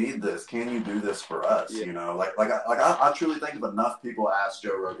 we need this. Can you do this for us? Yeah. I truly think if enough people asked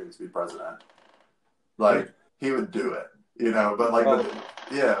Joe Rogan to be president, like he would do it. But like,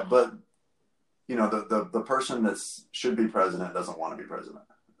 but the person that should be president doesn't want to be president.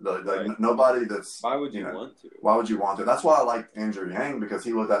 Nobody that's. Why would you want to? Why would you want to? That's why I like Andrew Yang, because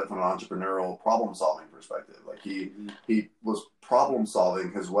he looked at it from an entrepreneurial problem-solving perspective. Like he was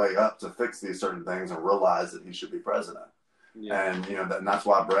problem-solving his way up to fix these certain things and realized that he should be president. Yeah. And and that's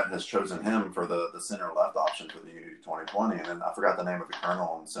why Brett has chosen him for the center-left option for the Unity 2020. And then I forgot the name of the colonel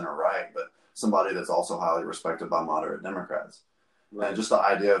on center-right, but somebody that's also highly respected by moderate Democrats. Right. And just the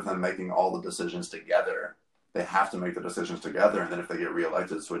idea of them making all the decisions together. They have to make the decisions together, and then if they get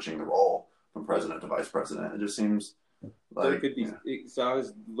reelected, switching the role from president to vice president. It just seems like so it could be. So I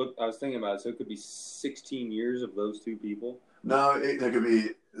was thinking about it. So it could be 16 years of those 2 people. No, it could be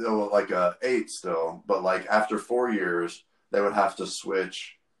like 8 still, but like after 4 years, they would have to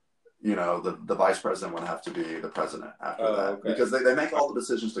switch. the vice president would have to be the president after that. Okay. Because they make all the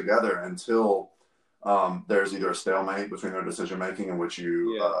decisions together until there's either a stalemate between their decision making in which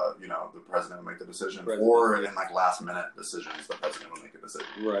the president will make the decision, or in like last minute decisions, the president will make a decision.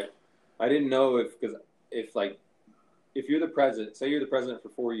 Right. I didn't know if you're the president, say you're the president for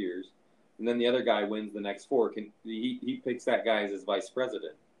 4 years, and then the other guy wins the next 4, he picks that guy as his vice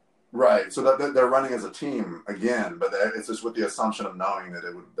president. Right. So that they're running as a team again, but it's just with the assumption of knowing that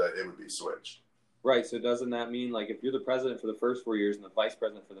it would be switched. Right. So doesn't that mean, like, if you're the president for the first 4 years and the vice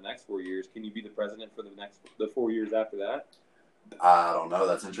president for the next 4 years, can you be the president for the 4 years after that? I don't know.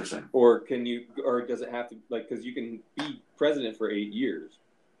 That's interesting. Or does it have to, like, because you can be president for 8 years.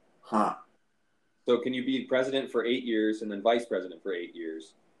 Huh. So can you be president for 8 years and then vice president for 8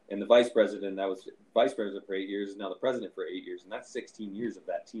 years? And the vice president that was vice president for 8 years is now the president for 8 years, and that's 16 years of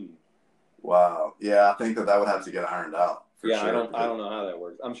that team. Wow. Yeah, I think that would have to get ironed out. Yeah, sure. I don't know how that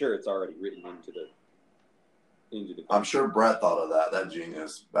works. I'm sure it's already written into the. I'm sure Brett thought of that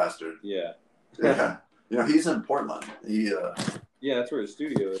genius bastard. Yeah. Yeah. He's in Portland. Yeah, that's where his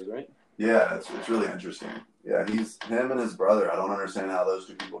studio is, right? Yeah, it's really interesting. Yeah, him and his brother. I don't understand how those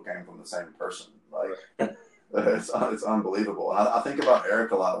two people came from the same person. Like, it's unbelievable. And I think about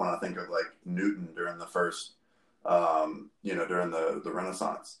Eric a lot when I think of like Newton during the first, during the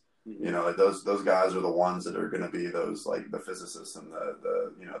Renaissance. Mm-hmm. Like those guys are the ones that are going to be those, like, the physicists and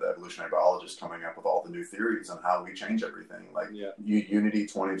the evolutionary biologists coming up with all the new theories on how we change everything. Like Unity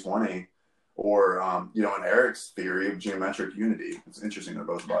 2020, or in Eric's theory of geometric unity. It's interesting they're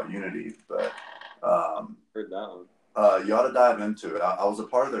both about unity, but heard that one. You ought to dive into it. I was a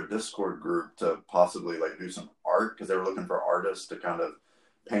part of their Discord group to possibly like do some art, because they were looking for artists to kind of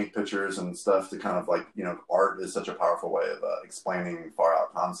paint pictures and stuff to kind of like, art is such a powerful way of explaining far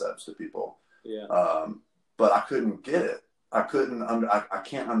out concepts to people. Yeah. But I couldn't get it. I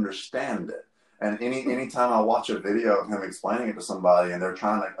can't understand it. And anytime I watch a video of him explaining it to somebody and they're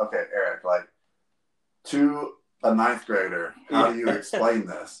trying, like, okay, Eric, like, to a ninth grader, how do you explain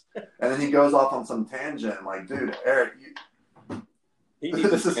this? And then he goes off on some tangent. I'm like, dude, Eric, he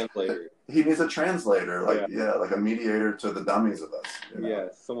needs a translator. He needs a translator, like a mediator to the dummies of us. Yeah,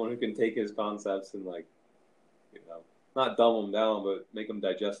 someone who can take his concepts and, like, not dumb them down, but make them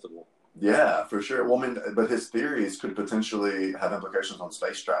digestible. Yeah, for sure. Well, I mean, but his theories could potentially have implications on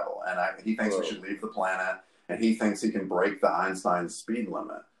space travel, and he thinks we should leave the planet, and he thinks he can break the Einstein speed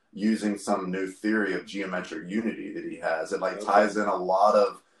limit using some new theory of geometric unity that he has. It ties in a lot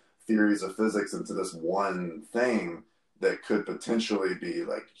of theories of physics into this one thing that could potentially be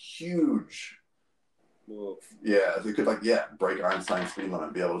like huge. Whoa. Yeah, it could break Einstein's speed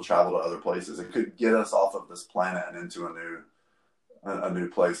limit, be able to travel to other places. It could get us off of this planet and into a new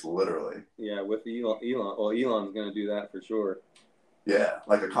place, literally. Yeah, with Elon. Well, Elon's going to do that for sure. Yeah,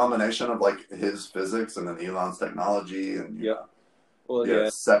 like a combination of like his physics and then Elon's technology, and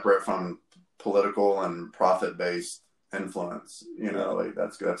separate from political and profit-based influence. Like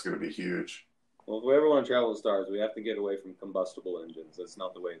that's going to be huge. Well, if we ever want to travel to stars, we have to get away from combustible engines. That's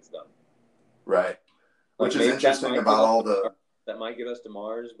not the way it's done. Right. Which is interesting about all the... That might get us to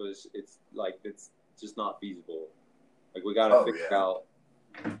Mars, but it's just not feasible. Like, we got to figure it out.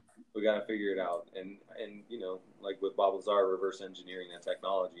 We got to figure it out. And like with Bob Lazar, reverse engineering that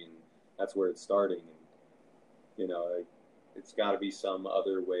technology, and that's where it's starting. And, like, it's got to be some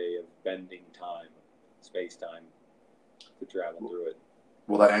other way of bending time, space-time, to travel through it.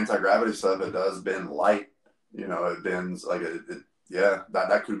 Well, that anti-gravity stuff, it does bend light. It bends like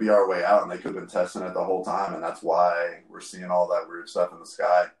that could be our way out, and they could have been testing it the whole time, and that's why we're seeing all that weird stuff in the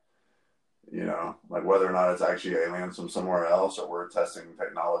sky. Like whether or not it's actually aliens from somewhere else, or we're testing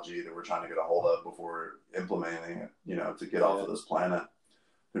technology that we're trying to get a hold of before implementing it, to get off of this planet.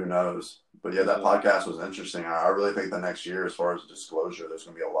 Who knows? But that podcast was interesting. I really think the next year, as far as disclosure, there's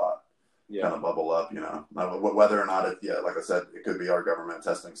going to be a lot. Kind of bubble up, whether or not like I said, it could be our government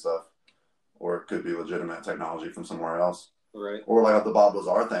testing stuff, or it could be legitimate technology from somewhere else. Right. Or like the Bob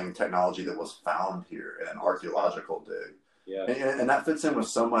Lazar thing, technology that was found here in an archaeological dig. Yeah. And that fits in with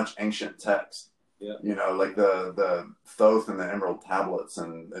so much ancient text. Yeah. Like the Thoth and the Emerald tablets,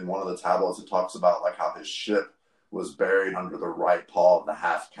 and in one of the tablets it talks about like how his ship was buried under the right paw of the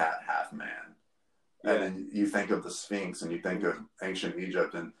half cat, half man. Yeah. And then you think of the Sphinx, and you think of ancient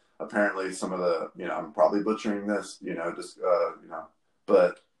Egypt, and apparently some of the, I'm probably butchering this,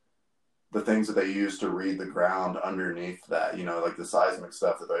 but the things that they use to read the ground underneath that, like the seismic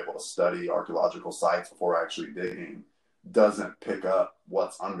stuff that they're able to study archaeological sites before actually digging, doesn't pick up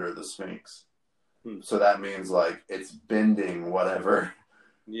what's under the Sphinx. So that means like it's bending whatever.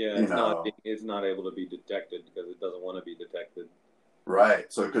 Yeah, it's not able to be detected because it doesn't want to be detected.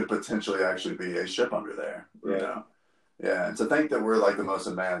 Right. So it could potentially actually be a ship under there, you Right. know? Yeah. And to think that we're like the most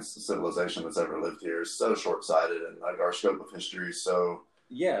advanced civilization that's ever lived here is so short sighted, and like our scope of history is so,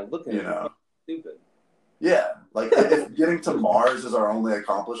 Yeah, look at you it. We're know, fucking stupid. yeah. Like if getting to Mars is our only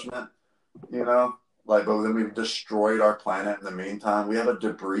accomplishment, you know, like, but then we've destroyed our planet in the meantime. We have a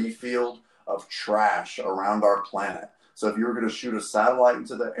debris field of trash around our planet. So if you were going to shoot a satellite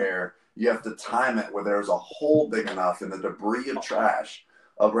into the air, you have to time it where there's a hole big enough in the debris of trash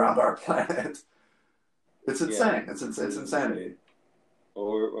around our planet. It's insane. Yeah. It's insanity.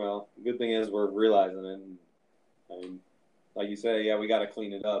 Well, the good thing is we're realizing it. And, I mean, like you say, yeah, we got to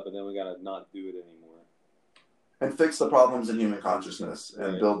clean it up, but then we got to not do it anymore. And fix the problems in human consciousness,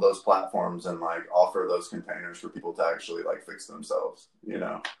 and Right. build those platforms, and like offer those containers for people to actually like fix themselves,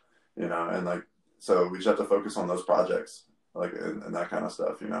 and like, so we just have to focus on those projects, like, and that kind of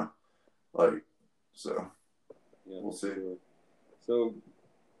stuff, like, so Yeah, we'll see. sure. So,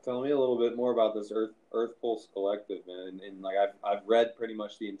 tell me a little bit more about this Earth Pulse Collective, man. And like I've read pretty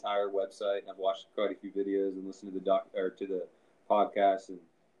much the entire website, and I've watched quite a few videos and listened to the podcast, and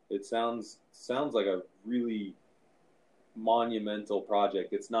it sounds like a really monumental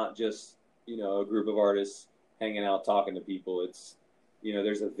project. It's not just, a group of artists hanging out talking to people. It's,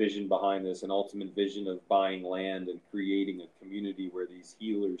 there's a vision behind this, an ultimate vision of buying land and creating a community where these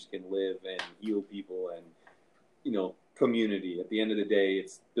healers can live and heal people, and community. At the end of the day,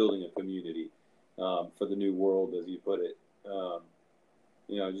 it's building a community for the new world, as you put it.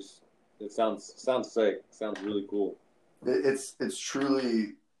 Just it sounds sick. Sounds really cool. It's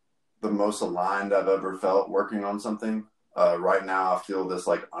truly the most aligned I've ever felt working on something. Right now, I feel this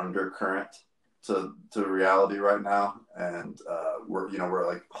like undercurrent to reality right now, and we're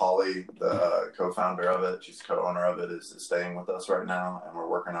like Holly, the co-founder of it, she's co-owner of it, is staying with us right now, and we're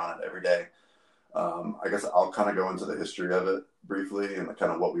working on it every day. I guess I'll kind of go into the history of it briefly and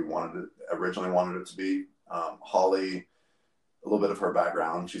kind of what we originally wanted it to be. Holly, a little bit of her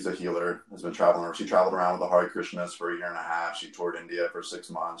background. She's a healer, has been traveling. She traveled around with the Hare Krishnas for a year and a half. She toured India for 6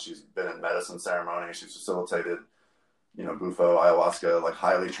 months. She's been in medicine ceremonies. She's facilitated, Bufo, ayahuasca, like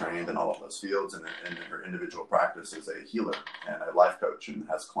highly trained in all of those fields. And in her individual practice is a healer and a life coach, and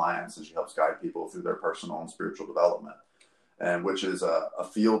has clients, and she helps guide people through their personal and spiritual development. And which is a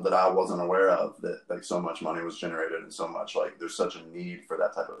field that I wasn't aware of, that like so much money was generated, and so much like there's such a need for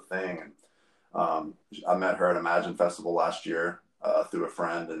that type of thing. And I met her at Imagine Festival last year through a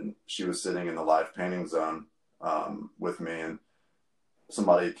friend, and she was sitting in the live painting zone with me, and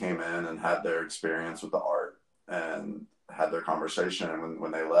somebody came in and had their experience with the art and had their conversation. And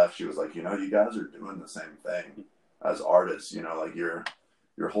when they left, she was like, you guys are doing the same thing as artists, like you're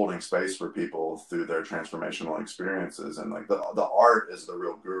holding space for people through their transformational experiences. And like the art is the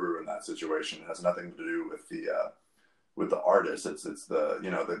real guru in that situation. It has nothing to do with the artist. It's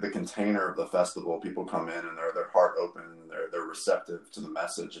the, the container of the festival. People come in and their heart open, and they're receptive to the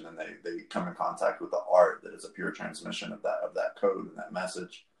message. And then they come in contact with the art that is a pure transmission of that code and that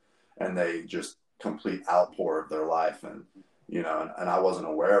message. And they just complete outpour of their life. And, and I wasn't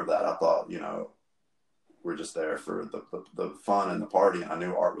aware of that. I thought, we're just there for the fun and the party. And I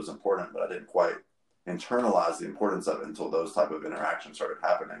knew art was important, but I didn't quite internalize the importance of it until those type of interactions started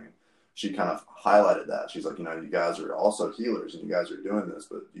happening. And she kind of highlighted that. She's like, you guys are also healers, and you guys are doing this,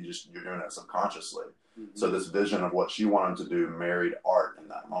 but you're doing it subconsciously. Mm-hmm. So this vision of what she wanted to do married art in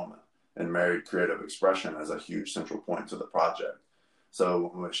that moment, and married creative expression as a huge central point to the project.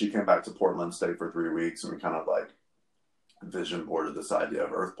 So when she came back to Portland, stayed for 3 weeks, and we kind of like vision boarded this idea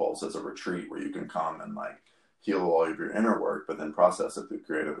of Earth Pulse as a retreat where you can come and like heal all of your inner work, but then process it through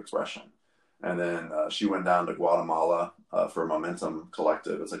creative expression. And then she went down to Guatemala for Momentum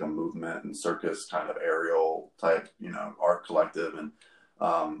Collective. It's like a movement and circus kind of aerial type, art collective.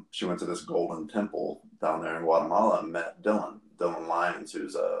 And she went to this golden temple down there in Guatemala and met Dylan Lyons,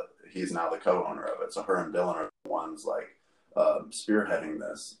 he's now the co-owner of it. So her and Dylan are the ones like spearheading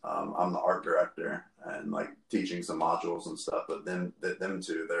this. I'm the art director and like teaching some modules and stuff, but them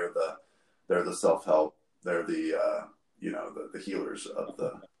two, they're the self-help. They're the the healers of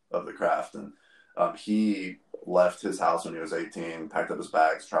the craft. And he left his house when he was 18, packed up his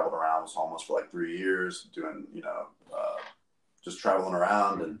bags, traveled around, was homeless for like 3 years, doing just traveling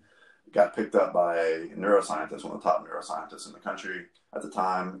around, and got picked up by a neuroscientist, one of the top neuroscientists in the country at the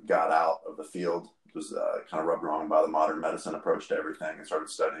time. Got out of the field, was kind of rubbed wrong by the modern medicine approach to everything, and started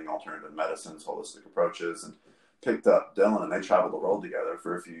studying alternative medicines, holistic approaches, and picked up Dylan, and they traveled the world together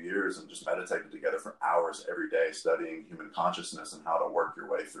for a few years and just meditated together for hours every day, studying human consciousness and how to work your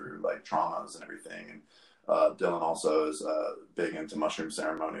way through like traumas and everything. And Dylan also is big into mushroom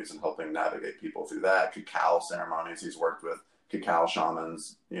ceremonies and helping navigate people through that. Cacao ceremonies. He's worked with cacao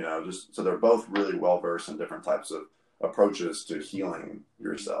shamans, you know, just so they're both really well versed in different types of approaches to healing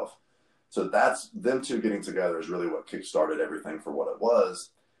yourself. So that's them two getting together is really what kickstarted everything for what it was.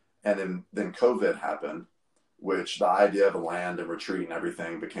 And then COVID happened, which the idea of a land and retreat and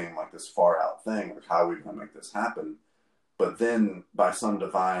everything became like this far out thing, like how are we going to make this happen? But then by some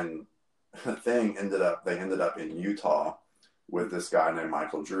divine thing they ended up in Utah with this guy named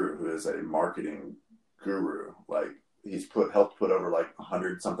Michael Drew, who is a marketing guru. Like he's helped put over like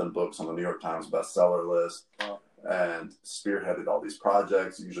 100 something books on the New York Times bestseller list. Wow. And spearheaded all these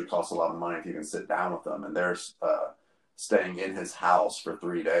projects. It usually costs a lot of money to even sit down with them. And they're staying in his house for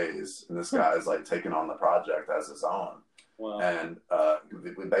 3 days. And this guy is like taking on the project as his own. Wow. And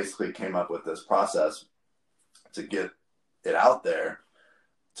we basically came up with this process to get it out there,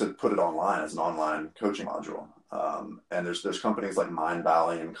 to put it online as an online coaching module. And there's companies like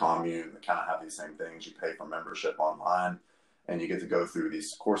Mindvalley and Commune that kind of have these same things. You pay for membership online and you get to go through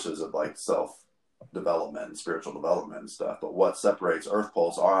these courses of like self-development and spiritual development and stuff. But what separates Earth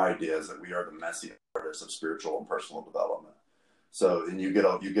Pulse, our idea is that we are the messy artists of spiritual and personal development. So and you get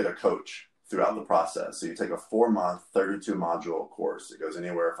a coach throughout the process. So you take a 4-month, 32 module course. It goes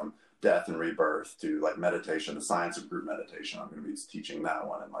anywhere from death and rebirth to like meditation, the science of group meditation. I'm going to be teaching that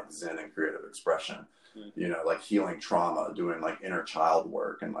one, and like Zen and creative expression, you know, like healing trauma, doing like inner child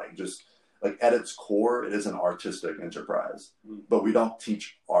work, and like just like at its core, it is an artistic enterprise, but we don't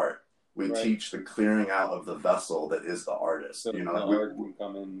teach art. We teach the clearing out of the vessel that is the artist. So, you know, like art can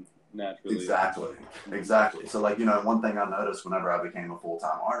come in naturally. Exactly. So like, you know, one thing I noticed whenever I became a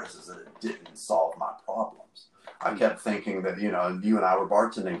full-time artist is that it didn't solve my problems. I kept thinking that, you know, you and I were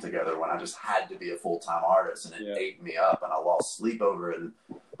bartending together when I just had to be a full-time artist, and it ate me up and I lost sleep over it.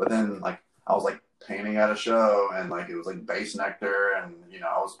 But then like, I was like painting at a show, and like, it was like Base Nectar, and, you know,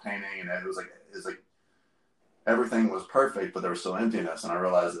 I was painting, and it was like everything was perfect, but there was still emptiness. And I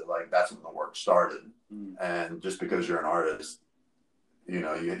realized that like, that's when the work started. And just because you're an artist, you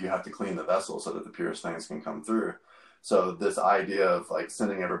know, you have to clean the vessel so that the purest things can come through. So this idea of like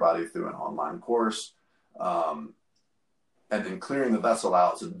sending everybody through an online course, and then clearing the vessel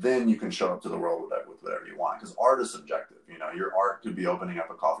out, so then you can show up to the world with whatever you want. Because art is subjective. You know, your art could be opening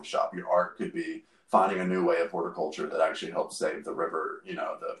up a coffee shop. Your art could be finding a new way of horticulture that actually helps save the river, you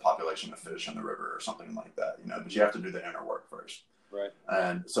know, the population of fish in the river or something like that, you know, but you have to do the inner work first. Right.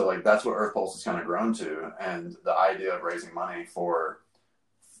 And so like, that's what Earth Pulse has kind of grown to. And the idea of raising money for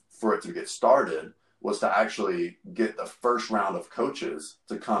it to get started was to actually get the first round of coaches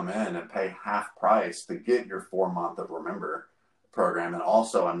to come in and pay half price to get your 4-month of Remember program, and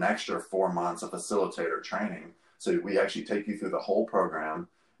also an extra 4 months of facilitator training. So we actually take you through the whole program.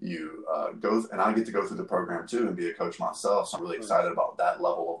 You and I get to go through the program too and be a coach myself. So I'm really excited about that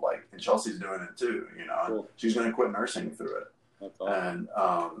level of like, and Chelsea's doing it too, you know, cool. She's going to quit nursing through it. That's awesome.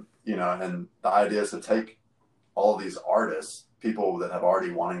 And, you know, and the idea is to take all these artists, people that have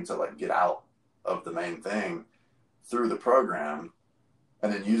already wanting to like get out of the main thing through the program,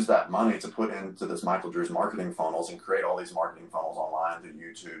 and then use that money to put into this Michael Drew's marketing funnels and create all these marketing funnels online through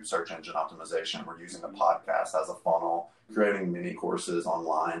YouTube, search engine optimization. We're using the podcast as a funnel, creating mini courses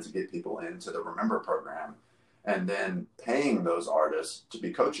online to get people into the Remember program, and then paying those artists to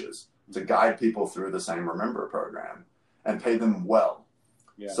be coaches, to guide people through the same Remember program, and pay them well.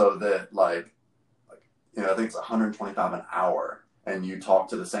 So that like, you know, I think it's $125 an hour, and you talk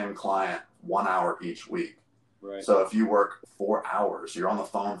to the same client 1 hour each week. Right. So if you work 4 hours, you're on the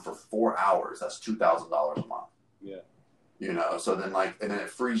phone for 4 hours, that's $2,000 a month. Yeah. You know, so then like, and then it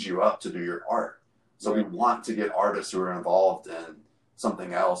frees you up to do your art. So we want to get artists who are involved in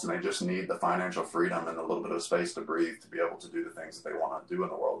something else, and they just need the financial freedom and a little bit of space to breathe to be able to do the things that they want to do in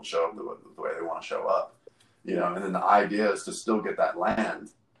the world and show up the way they want to show up. You know, and then the idea is to still get that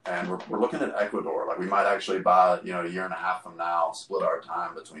land. And we're looking at Ecuador. Like we might actually buy, you know, 1.5 years from now, split our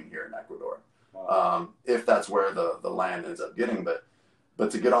time between here and Ecuador. Wow. If that's where the land ends up getting.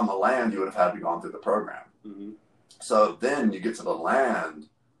 But to get on the land, you would have had to gone through the program. Mm-hmm. So then you get to the land,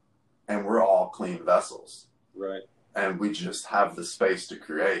 and we're all clean vessels. Right. And we just have the space to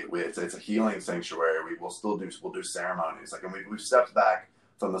create. It's a healing sanctuary. We'll do ceremonies. Like, and we've stepped back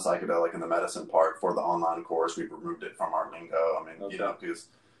from the psychedelic and the medicine part for the online course. We've removed it from our lingo. I mean, you know, because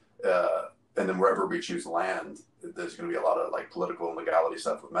and then wherever we choose land, there's going to be a lot of like political and legality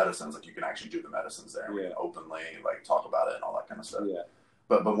stuff with medicines. Like you can actually do the medicines there, and we can openly like talk about it and all that kind of stuff. Yeah.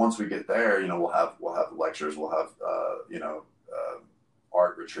 But once we get there, you know, we'll have lectures, we'll have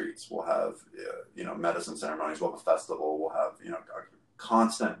art retreats, we'll have you know, medicine ceremonies, we'll have a festival, we'll have, you know, a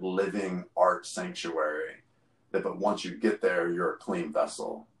constant living art sanctuary. But once you get there, you're a clean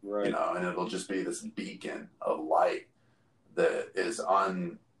vessel, right? You know, and it'll just be this beacon of light that is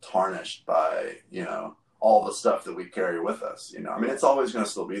untarnished by, you know, all the stuff that we carry with us. You know, I mean, it's always going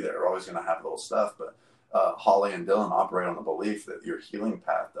to still be there. We're always going to have little stuff, but Holly and Dylan operate on the belief that your healing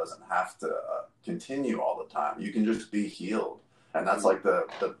path doesn't have to continue all the time. You can just be healed. And that's like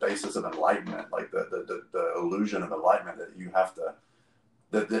the basis of enlightenment, like the illusion of enlightenment, that you have to,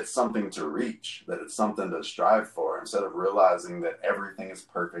 that it's something to reach, that it's something to strive for, instead of realizing that everything is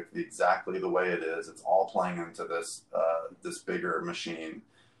perfect exactly the way it is. It's all playing into this this bigger machine,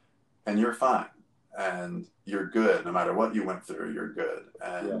 and you're fine, and you're good. No matter what you went through, you're good.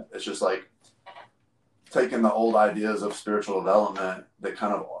 And it's just like taking the old ideas of spiritual development, that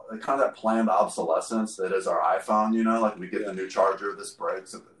kind of that planned obsolescence that is our iPhone, you know, like we get the new charger, this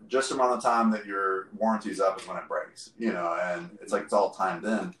breaks, just around the time that your warranty's up is when it breaks, you know, and it's like it's all timed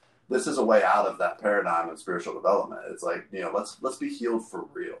in. This is a way out of that paradigm of spiritual development. It's like, you know, let's be healed for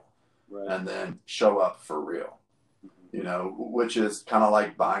real, and then show up for real, you know, which is kind of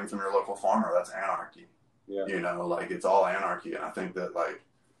like buying from your local farmer. That's anarchy, you know, like it's all anarchy. And I think that like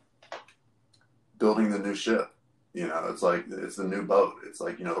building the new ship, you know, it's like, it's the new boat. It's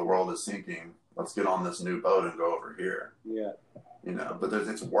like, you know, the world is sinking. Let's get on this new boat and go over here. Yeah. You know, but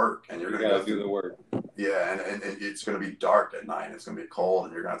it's work, and you're going to go do the work. Yeah. And it's going to be dark at night. And it's going to be cold,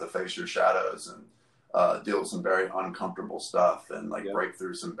 and you're going to have to face your shadows and deal with some very uncomfortable stuff, and like break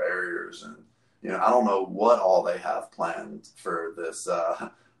through some barriers. And, you know, I don't know what all they have planned for this,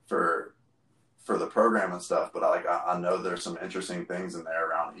 for the program and stuff, but I know there's some interesting things in there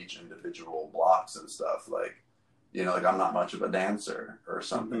around each individual blocks and stuff. Like, you know, like I'm not much of a dancer or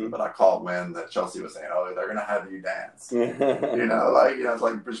something, but I caught wind that Chelsea was saying, oh, they're going to have you dance, you know, like, you know, it's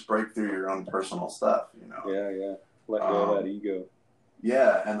like just break through your own personal stuff, you know? Yeah. Let go of that ego.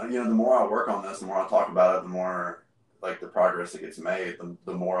 Yeah. And, you know, the more I work on this, the more I talk about it, the more like the progress that gets made,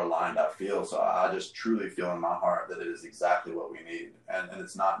 the more aligned I feel. So I just truly feel in my heart that it is exactly what we need. And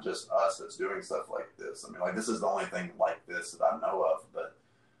it's not just us that's doing stuff like this. I mean, like, this is the only thing like this that I know of, but,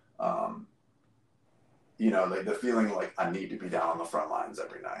 you know, like the feeling like I need to be down on the front lines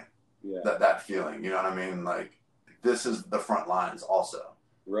every night. Yeah. That feeling, you know what I mean? Like, this is the front lines also.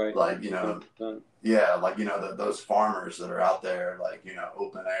 Right. Like, you know, yeah, like, you know, those farmers that are out there, like, you know,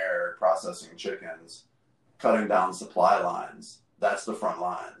 open air processing chickens, cutting down supply lines. That's the front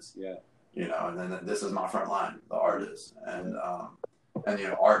lines. Yeah. You know, and then this is my front line, the artist. And you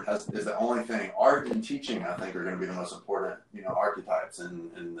know, art is the only thing. Art and teaching, I think, are going to be the most important, you know, archetypes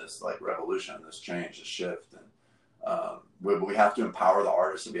in this like revolution, this change, this shift. And we have to empower the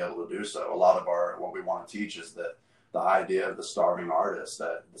artists to be able to do so. A lot of what we want to teach is that the idea of the starving artist,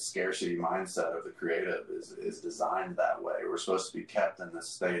 that the scarcity mindset of the creative is designed that way. We're supposed to be kept in this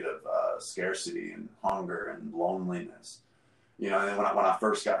state of scarcity and hunger and loneliness. You know, and when I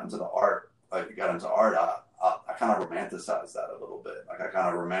first got into art, I kind of romanticized that a little bit. Like, I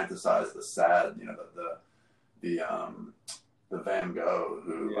kind of romanticized the sad, you know, the Van Gogh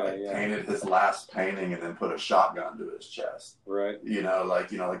who painted his last painting and then put a shotgun to his chest. Right. You know, like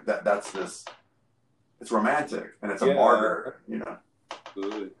that's this. It's romantic, and it's a martyr, you know.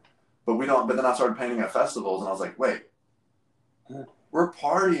 Absolutely. But then I started painting at festivals, and I was like, wait, we're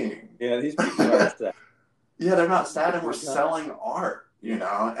partying. Yeah, these people are sad. Yeah, they're not sad, and we're selling art, you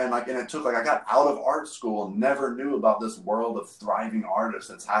know. And it took, I got out of art school and never knew about this world of thriving artists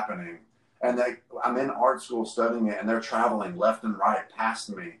that's happening. And I'm in art school studying it, and they're traveling left and right past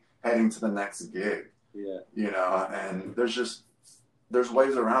me, heading to the next gig. Yeah. You know, and there's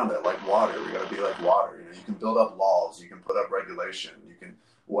ways around it, like water. We got to be like water. You know, you can build up laws, you can put up regulation, you can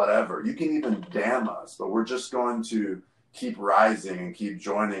whatever. You can even dam us, but we're just going to keep rising and keep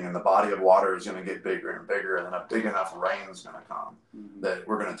joining, and the body of water is going to get bigger and bigger, and then a big enough rain is going to come that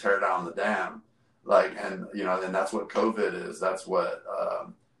we're going to tear down the dam. Like, and you know, and that's what COVID is. That's what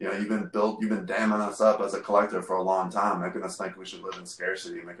you know. You've been damming us up as a collective for a long time, making us think we should live in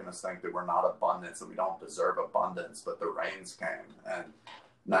scarcity, making us think that we're not abundance, that we don't deserve abundance. But the rains came, and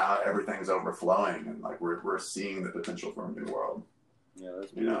now everything's overflowing, and like we're seeing the potential for a new world. Yeah,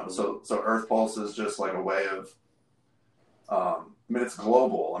 that's beautiful. You know, so Earth Pulse is just like a way of. I mean, it's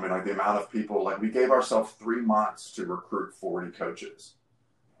global. I mean, like the amount of people. Like, we gave ourselves 3 months to recruit 40 coaches,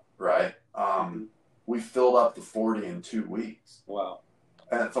 right? We filled up the 40 in 2 weeks. Wow.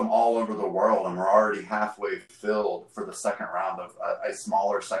 And from all over the world, and we're already halfway filled for the second round of a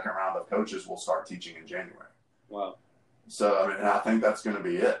smaller second round of coaches. We'll start teaching in January. Wow. So, I mean, and I think that's going to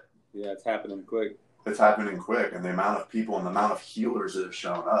be it. Yeah, it's happening quick. It's happening quick, and the amount of people and the amount of healers that have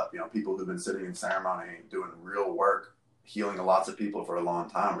shown up, you know, people who've been sitting in ceremony doing real work, healing lots of people for a long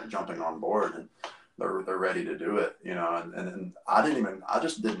time, are jumping on board. And they're ready to do it, you know, and I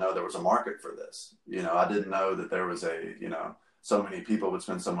just didn't know there was a market for this. You know, I didn't know that there was so many people would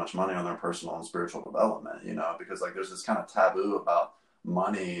spend so much money on their personal and spiritual development, you know, because like there's this kind of taboo about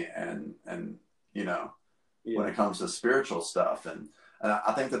money and you know, when it comes to spiritual stuff. And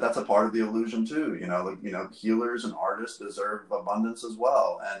I think that that's a part of the illusion too, you know, like, you know, healers and artists deserve abundance as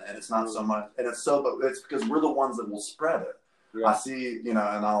well. And it's not so much, and but it's because we're the ones that will spread it. Yeah. I see, you know,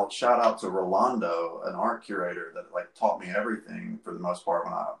 and I'll shout out to Rolando, an art curator that like taught me everything for the most part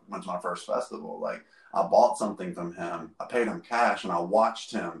when I went to my first festival. Like I bought something from him, I paid him cash, and I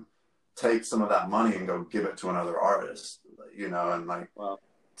watched him take some of that money and go give it to another artist, you know, and like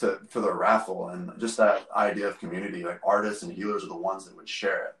for the raffle. And just that idea of community, like artists and healers are the ones that would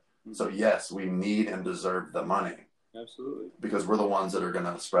share it. Mm-hmm. So yes, we need and deserve the money. Absolutely. Because we're the ones that are going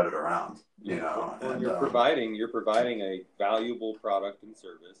to spread it around, you know. Well, and you're providing a valuable product and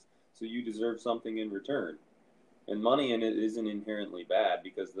service, so you deserve something in return. And money in it isn't inherently bad,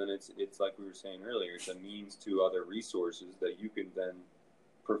 because then it's like we were saying earlier, it's a means to other resources that you can then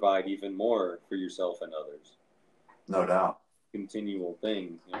provide even more for yourself and others. No doubt. Continual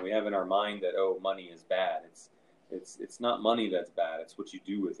thing. You know, we have in our mind that money is bad. It's not money that's bad. It's what you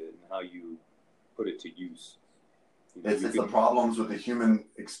do with it and how you put it to use. You know, it's the problems with the human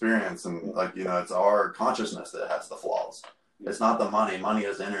experience, and like, you know, it's our consciousness that has the flaws. It's not the money. Money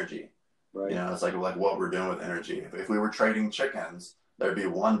is energy. Right. You know, it's like what we're doing with energy. If we were trading chickens, there'd be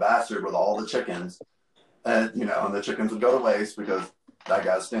one bastard with all the chickens, and you know, and the chickens would go to waste because that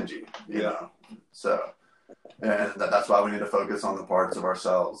guy's stingy. You know, so and that's why we need to focus on the parts of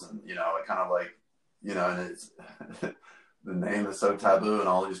ourselves, and you know, it kind of like, you know, and it's. The name is so taboo in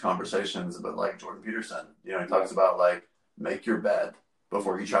all these conversations, but like Jordan Peterson, you know, he talks about like, make your bed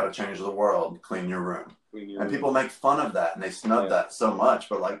before you try to change the world, clean your room. People make fun of that and they snub that so much,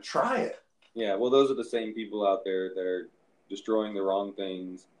 but like, try it. Yeah. Well, those are the same people out there that are destroying the wrong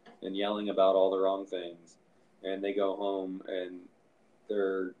things and yelling about all the wrong things. And they go home and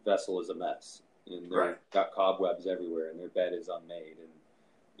their vessel is a mess, and they've got cobwebs everywhere, and their bed is unmade, and,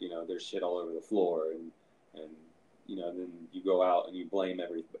 you know, there's shit all over the floor, and you know, then you go out and you blame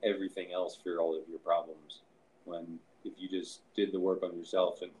everything else for all of your problems. When if you just did the work on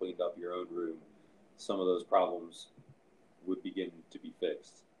yourself and cleaned up your own room, some of those problems would begin to be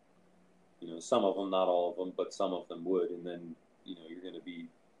fixed. You know, some of them, not all of them, but some of them would. And then, you know, you're going to be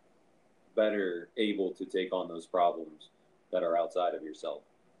better able to take on those problems that are outside of yourself.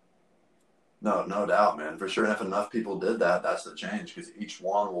 No doubt, man, for sure. And if enough people did that, that's the change, because each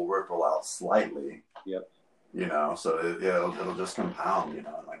one will ripple out slightly. Yep. You know, so it'll just compound, you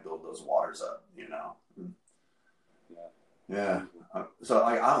know, and like build those waters up, you know. Yeah. So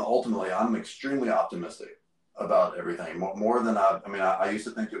like I'm extremely optimistic about everything, more than I used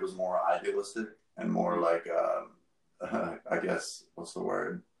to think it was more idealistic and more like I guess what's the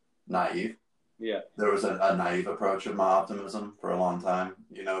word, naive. Yeah. There was a naive approach of my optimism for a long time,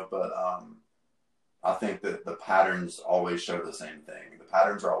 you know, but I think that the patterns always show the same thing. The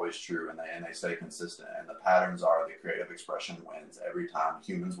patterns are always true, and they stay consistent. And the patterns are the creative expression wins every time.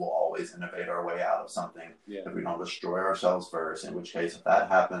 Humans will always innovate our way out of something if we don't destroy ourselves first. In which case, if that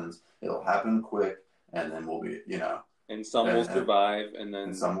happens, it'll happen quick, and then we'll be, you know. And some will survive, and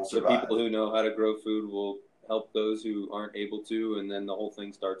then some will survive. The people who know how to grow food will help those who aren't able to, and then the whole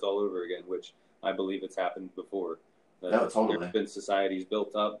thing starts all over again, which I believe it's happened before. Totally. There have been societies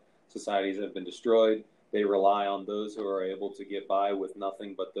built up. Societies have been destroyed. They rely on those who are able to get by with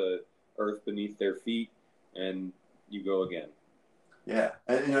nothing but the earth beneath their feet, and you go again. Yeah,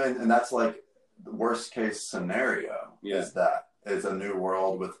 and you know, and that's like the worst case scenario. Is that it's a new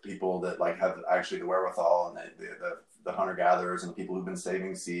world with people that like have actually the wherewithal, and the hunter gatherers and the people who've been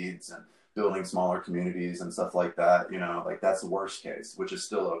saving seeds and building smaller communities and stuff like that. You know, like that's the worst case, which is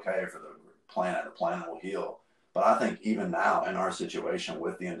still okay for the planet. The planet will heal. But I think even now in our situation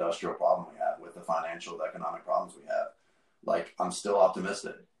with the industrial problem we have, with the financial, the economic problems we have, like I'm still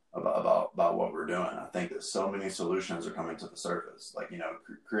optimistic about what we're doing. I think that so many solutions are coming to the surface. Like, you know,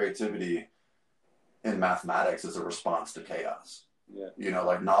 creativity in mathematics is a response to chaos. Yeah. You know,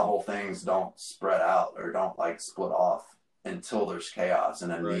 like novel things don't spread out or don't like split off until there's chaos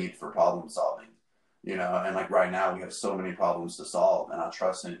and a need for problem solving. You know, and like right now we have so many problems to solve, and I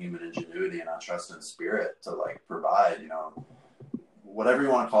trust in human ingenuity, and I trust in spirit to like provide, you know, whatever you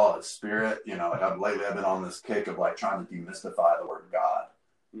want to call it, spirit. You know, like lately I've been on this kick of like trying to demystify the word God,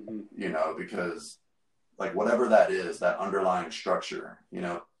 you know, because like whatever that is, that underlying structure, you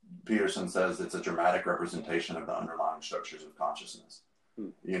know, Peterson says it's a dramatic representation of the underlying structures of consciousness.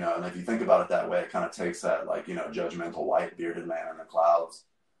 You know, and if you think about it that way, it kind of takes that like, you know, judgmental white bearded man in the clouds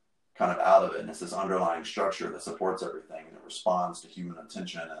kind of out of it. And it's this underlying structure that supports everything, and it responds to human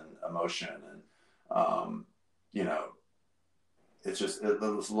attention and emotion. And, you know, it's just,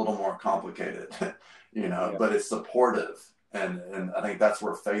 it's a little more complicated, you know, but it's supportive. And I think that's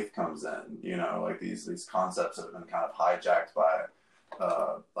where faith comes in, you know, like these concepts that have been kind of hijacked by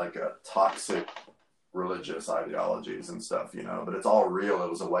like a toxic religious ideologies and stuff, you know, but it's all real. It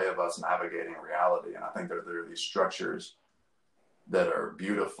was a way of us navigating reality. And I think there are these structures that are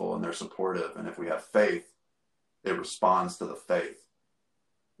beautiful and they're supportive. And if we have faith, it responds to the faith,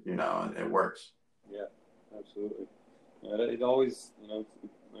 you know, and it works. Yeah, absolutely. It always, you know,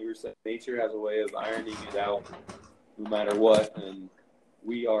 like we said, nature has a way of ironing it out no matter what, and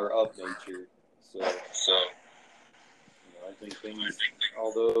we are of nature. So you know, I think things,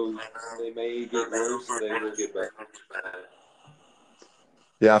 although they may get worse, they will get better.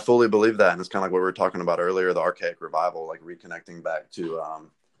 Yeah, I fully believe that. And it's kind of like what we were talking about earlier, the archaic revival, like reconnecting back to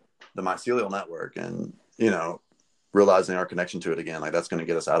the mycelial network and, you know, realizing our connection to it again. Like that's going to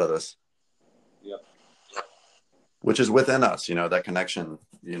get us out of this. Yep. Which is within us, you know, that connection,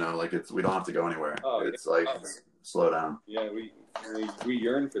 you know, like we don't have to go anywhere. It's like, slow down. Yeah, we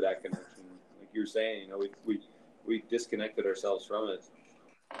yearn for that connection. Like you were saying, you know, we disconnected ourselves from it,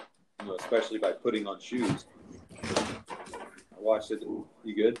 you know, especially by putting on shoes. I watched it.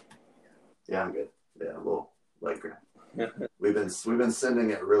 You good? Yeah, I'm good. Yeah, a little leg cramp. We've been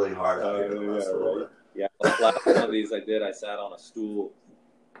sending it really hard out here. Yeah, last one of these I sat on a stool,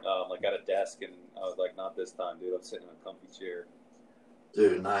 like at a desk, and I was like, not this time, dude. I'm sitting in a comfy chair.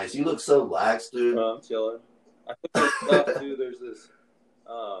 Dude, nice. You look so lax, dude. I'm chilling. I took this stuff too. There's this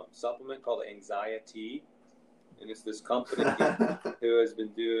supplement called Anxiety, and it's this company who has been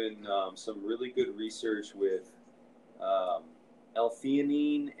doing some really good research with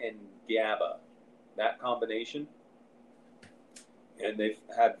L-theanine and GABA, that combination, and they've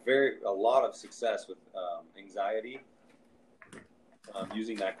had a lot of success with anxiety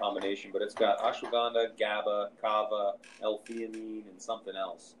using that combination. But it's got ashwagandha, GABA, kava, L-theanine, and something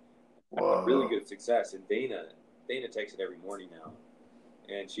else. Really good success. And Dana takes it every morning now,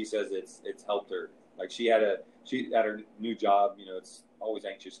 and she says it's helped her. Like she at her new job, you know, it's always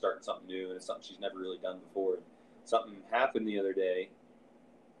anxious starting something new, and it's something she's never really done before. And something happened the other day,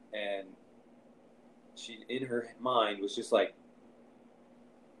 and she, in her mind, was just like,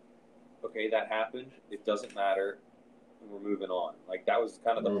 okay, that happened. It doesn't matter. And we're moving on. Like that was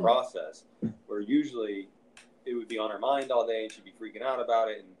kind of the process, where usually it would be on her mind all day and she'd be freaking out about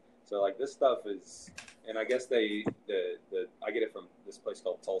it. And so like this stuff is, and I guess I get it from this place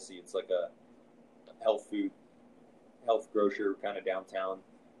called Tulsi. It's like a health grocer kind of downtown.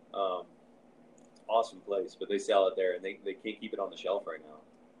 Awesome place, but they sell it there and they can't keep it on the shelf right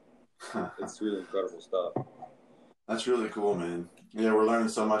now. It's really incredible stuff. That's really cool, man. Yeah, we're learning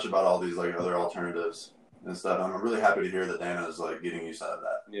so much about all these like other alternatives and stuff. I'm really happy to hear that Dana is like getting used out of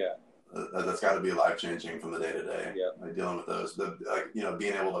that. Yeah. That's got to be life changing from the day to day. Yeah. Like dealing with those, like, you know,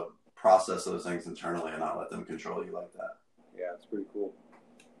 being able to process those things internally and not let them control you like that. Yeah, it's pretty cool.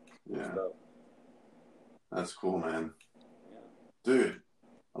 Yeah. Stuff. That's cool, man. Yeah. Dude,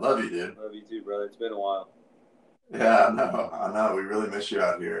 I love you, dude. Love you too, brother. It's been a while. Yeah, I know. We really miss you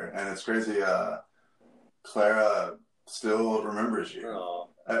out here. And it's crazy. Clara still remembers you. Aww.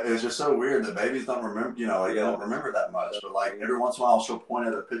 It's just so weird that babies don't remember, you know, like they don't remember that much. But like every once in a while, she'll point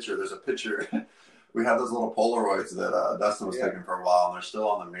at a picture. There's a picture. We have those little Polaroids that Dustin was taking for a while, and they're still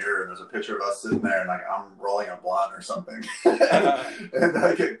on the mirror. And there's a picture of us sitting there, and like I'm rolling a blunt or something. and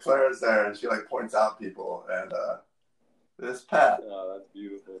I get Clara's there, and she like points out people, and this Pat. Oh, that's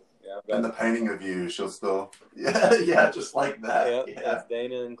beautiful. Yeah. And the painting of you, she'll still, yeah, just like that. Yeah, that's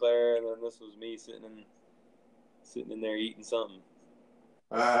Dana and Claire, and then this was me sitting in there eating something.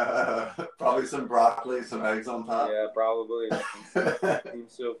 Probably some broccoli, some eggs on top. Yeah, probably.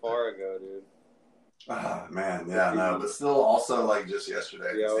 Seems so far ago, dude. Man, yeah, no, but still also like just yesterday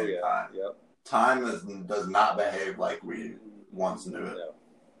at the same time. Yep. Time does not behave like we once knew it. Yeah.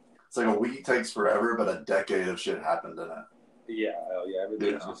 It's like a week takes forever, but a decade of shit happened in it. Yeah,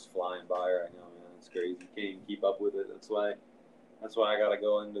 everything's just flying by right now, man. It's crazy. You can't even keep up with it. That's why I gotta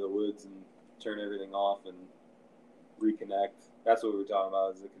go into the woods and turn everything off and reconnect. That's what we were talking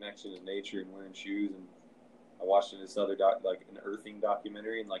about, is the connection to nature and wearing shoes. And I watched this other an earthing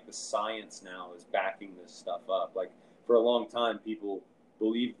documentary, and like the science now is backing this stuff up. Like for a long time, people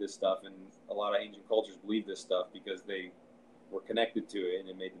believed this stuff, and a lot of ancient cultures believed this stuff because they were connected to it and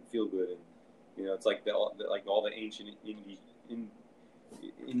it made them feel good. And you know, it's like all the ancient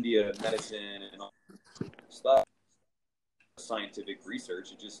India medicine and all stuff, scientific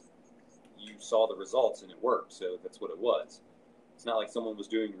research. It just, you saw the results and it worked, so that's what it was. It's not like someone was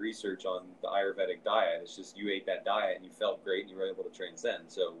doing research on the Ayurvedic diet. It's just you ate that diet and you felt great and you were able to transcend.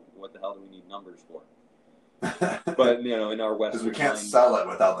 So what the hell do we need numbers for? But, you know, in our Western because we can't mind, sell it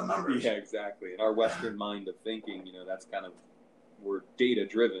without the numbers. Yeah, exactly. In our Western mind of thinking, you know, that's kind of, we're data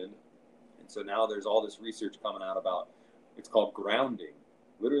driven. And so now there's all this research coming out about, it's called grounding.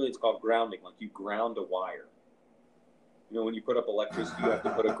 Literally, it's called grounding, like you ground a wire. You know, when you put up electricity, you have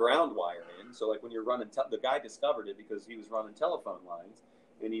to put a ground wire in. So, like when you're running, the guy discovered it because he was running telephone lines,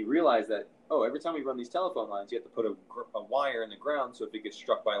 and he realized that, oh, every time we run these telephone lines, you have to put a wire in the ground so if it gets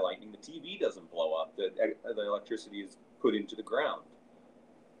struck by lightning, the TV doesn't blow up. The electricity is put into the ground.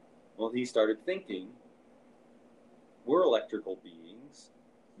 Well, he started thinking, we're electrical beings.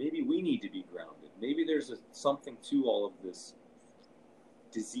 Maybe we need to be grounded. Maybe there's something to all of this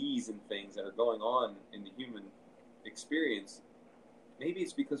disease and things that are going on in the human experience. Maybe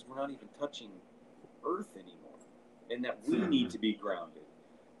it's because we're not even touching Earth anymore, and that we need to be grounded.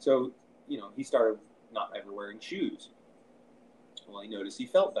 So, you know, he started not ever wearing shoes. Well, he noticed he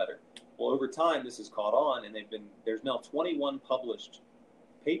felt better. Well, over time, this has caught on, and there's now 21 published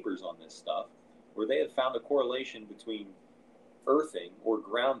papers on this stuff where they have found a correlation between earthing or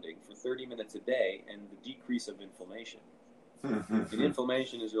grounding for 30 minutes a day and the decrease of inflammation. And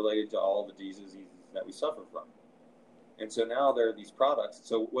inflammation is related to all the diseases that we suffer from. And so now there are these products.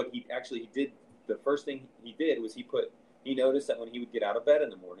 So what he did, the first thing he did was he noticed that when he would get out of bed in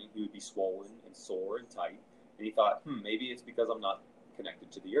the morning, he would be swollen and sore and tight. And he thought, maybe it's because I'm not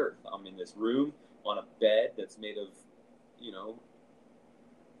connected to the earth. I'm in this room on a bed that's made of, you know,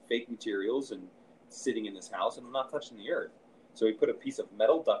 fake materials and sitting in this house, and I'm not touching the earth. So he put a piece of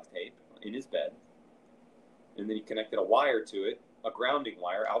metal duct tape in his bed, and then he connected a wire to it, a grounding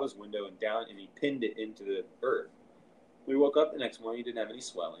wire, out his window and down, and he pinned it into the earth. We woke up the next morning, he didn't have any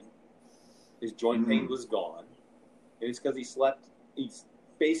swelling. His joint pain was gone. And it's because he's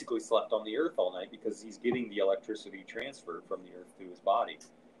basically slept on the earth all night because he's getting the electricity transferred from the earth to his body.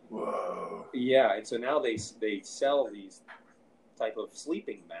 Whoa. Yeah, and so now they sell these type of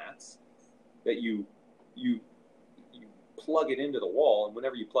sleeping mats that you plug it into the wall, and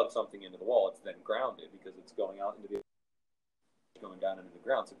whenever you plug something into the wall, it's then grounded because it's going down into the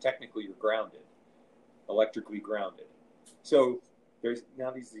ground. So technically you're grounded, electrically grounded. So there's now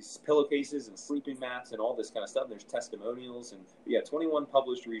these pillowcases and sleeping mats and all this kind of stuff. There's testimonials and 21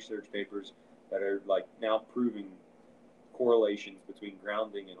 published research papers that are like now proving correlations between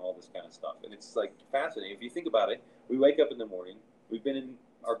grounding and all this kind of stuff. And it's like fascinating. If you think about it, we wake up in the morning, we've been in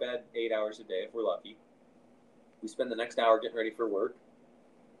our bed 8 hours a day if we're lucky. We spend the next hour getting ready for work.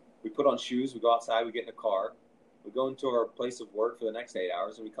 We put on shoes, we go outside, we get in a car. We go into our place of work for the next 8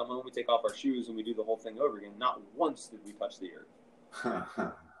 hours, and we come home, we take off our shoes, and we do the whole thing over again. Not once did we touch the earth.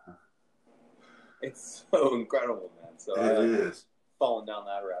 It's so incredible, man. So it is. Falling down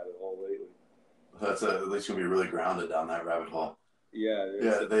that rabbit hole lately. That's at least you'll be really grounded down that rabbit hole. Yeah,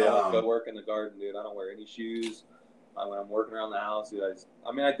 they go work in the garden, dude. I don't wear any shoes. When I'm working around the house, dude,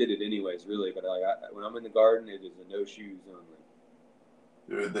 I did it anyways, really. But when I'm in the garden, it is a no shoes only.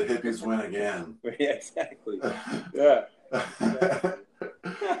 Dude, the hippies win again. Yeah, exactly. Yeah. Exactly.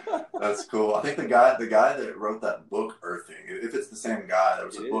 That's cool. I think the guy that wrote that book, Earthing, if it's the same guy, there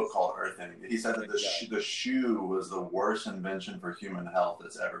was a book called Earthing. He said that the shoe was the worst invention for human health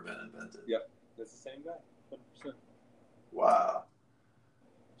that's ever been invented. Yep, that's the same guy, 100%. Wow.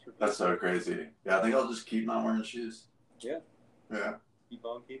 That's so crazy. Yeah, I think I'll just keep not wearing shoes. Yeah. Yeah. Keep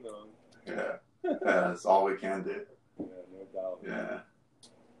on keeping on. Yeah. Yeah, that's all we can do. Yeah, no doubt. Yeah.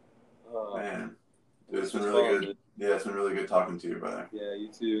 Oh, man. Dude, it's been really good. Yeah, it's been really good talking to you, brother. Yeah, you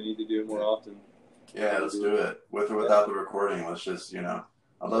too. You need to do it more often. Yeah, let's do it. With or without the recording, let's just, I'd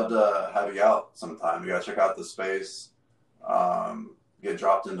love to have you out sometime. You gotta check out the space, get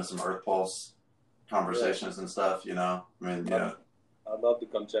dropped into some Earth Pulse conversations and stuff, I'd love to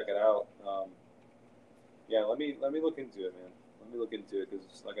come check it out. Let me look into it, man. Let me look into it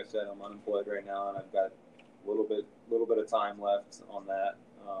because, like I said, I'm unemployed right now, and I've got a little bit of time left on that.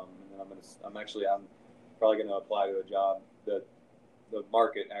 And then I'm probably gonna apply to a job that the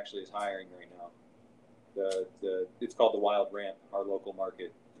market actually is hiring right now. It's called the Wild Ramp, our local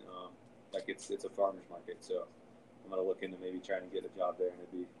market. It's a farmer's market, so I'm gonna look into maybe trying to get a job there,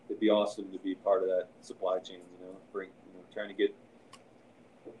 and it'd be awesome to be part of that supply chain. Trying to get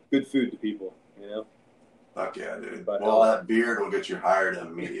good food to people. Fuck yeah, dude. But, that beard will get you hired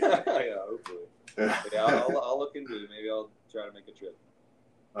immediately. Yeah, hopefully. Yeah, I'll look into it. Maybe I'll try to make a trip.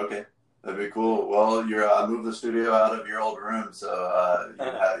 Okay, that'd be cool. Well, I moved the studio out of your old room, so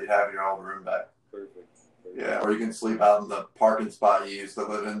you'd have your old room back. Perfect. Yeah, or you can sleep out in the parking spot you used to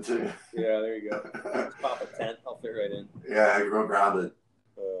live in too. Yeah, there you go. Just pop a tent. I'll fit right in. Yeah, you're real grounded.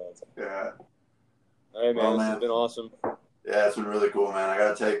 Yeah. All right, man. This has been awesome. Yeah, it's been really cool, man. I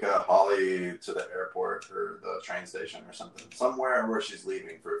got to take Holly to the airport or the train station or something. Somewhere where she's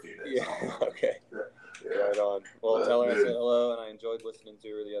leaving for a few days. Yeah, okay. Yeah. Right on. Well, tell her I said hello, and I enjoyed listening to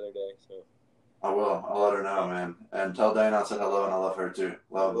her the other day. So I will. I'll let her know, man. And tell Dana I said hello, and I love her too.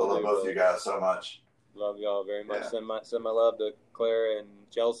 I love both of you guys so much. Love y'all very much. Yeah. Send my love to Claire and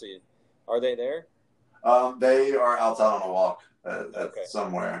Chelsea. Are they there? They are outside on a walk at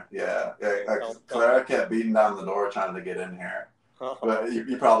somewhere. Yeah. Clara kept beating down the door trying to get in here. But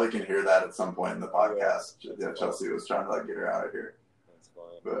you probably can hear that at some point in the podcast. Yeah, Chelsea was trying to get her out of here. That's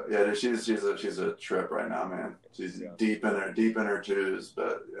fine. But yeah, she's a trip right now, man. She's deep in her twos,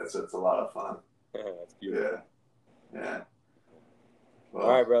 but it's a lot of fun. That's beautiful. Yeah. Well,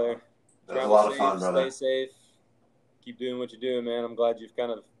 all right, brother. That was a lot of fun, brother. Stay safe. Keep doing what you're doing, man. I'm glad you've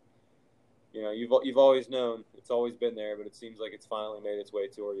kind of, you've always known. It's always been there, but it seems like it's finally made its way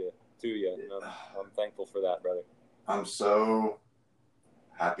to you. And I'm thankful for that, brother. I'm so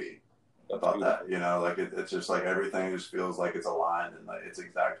happy about that. It's just like everything just feels like it's aligned in its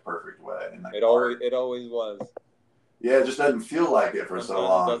exact perfect way. And it always was. Yeah, it just doesn't feel like it for so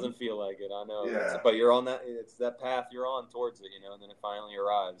long. It doesn't feel like it. I know. Yeah. But you're on that. It's that path you're on towards it, and then it finally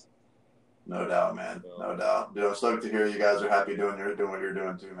arrives. No doubt, man. No doubt. Dude, I'm stoked to hear you guys are happy doing what you're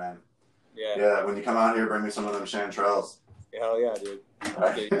doing too, man. Yeah. Yeah. When you come out here, bring me some of them chanterelles. Hell yeah, dude.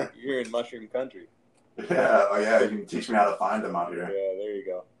 Okay, you're in mushroom country. Yeah. Oh yeah. You can teach me how to find them out here. Yeah. There you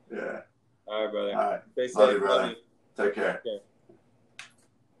go. Yeah. All right, brother. All right. Stay safe, love you, brother. Take care. Okay.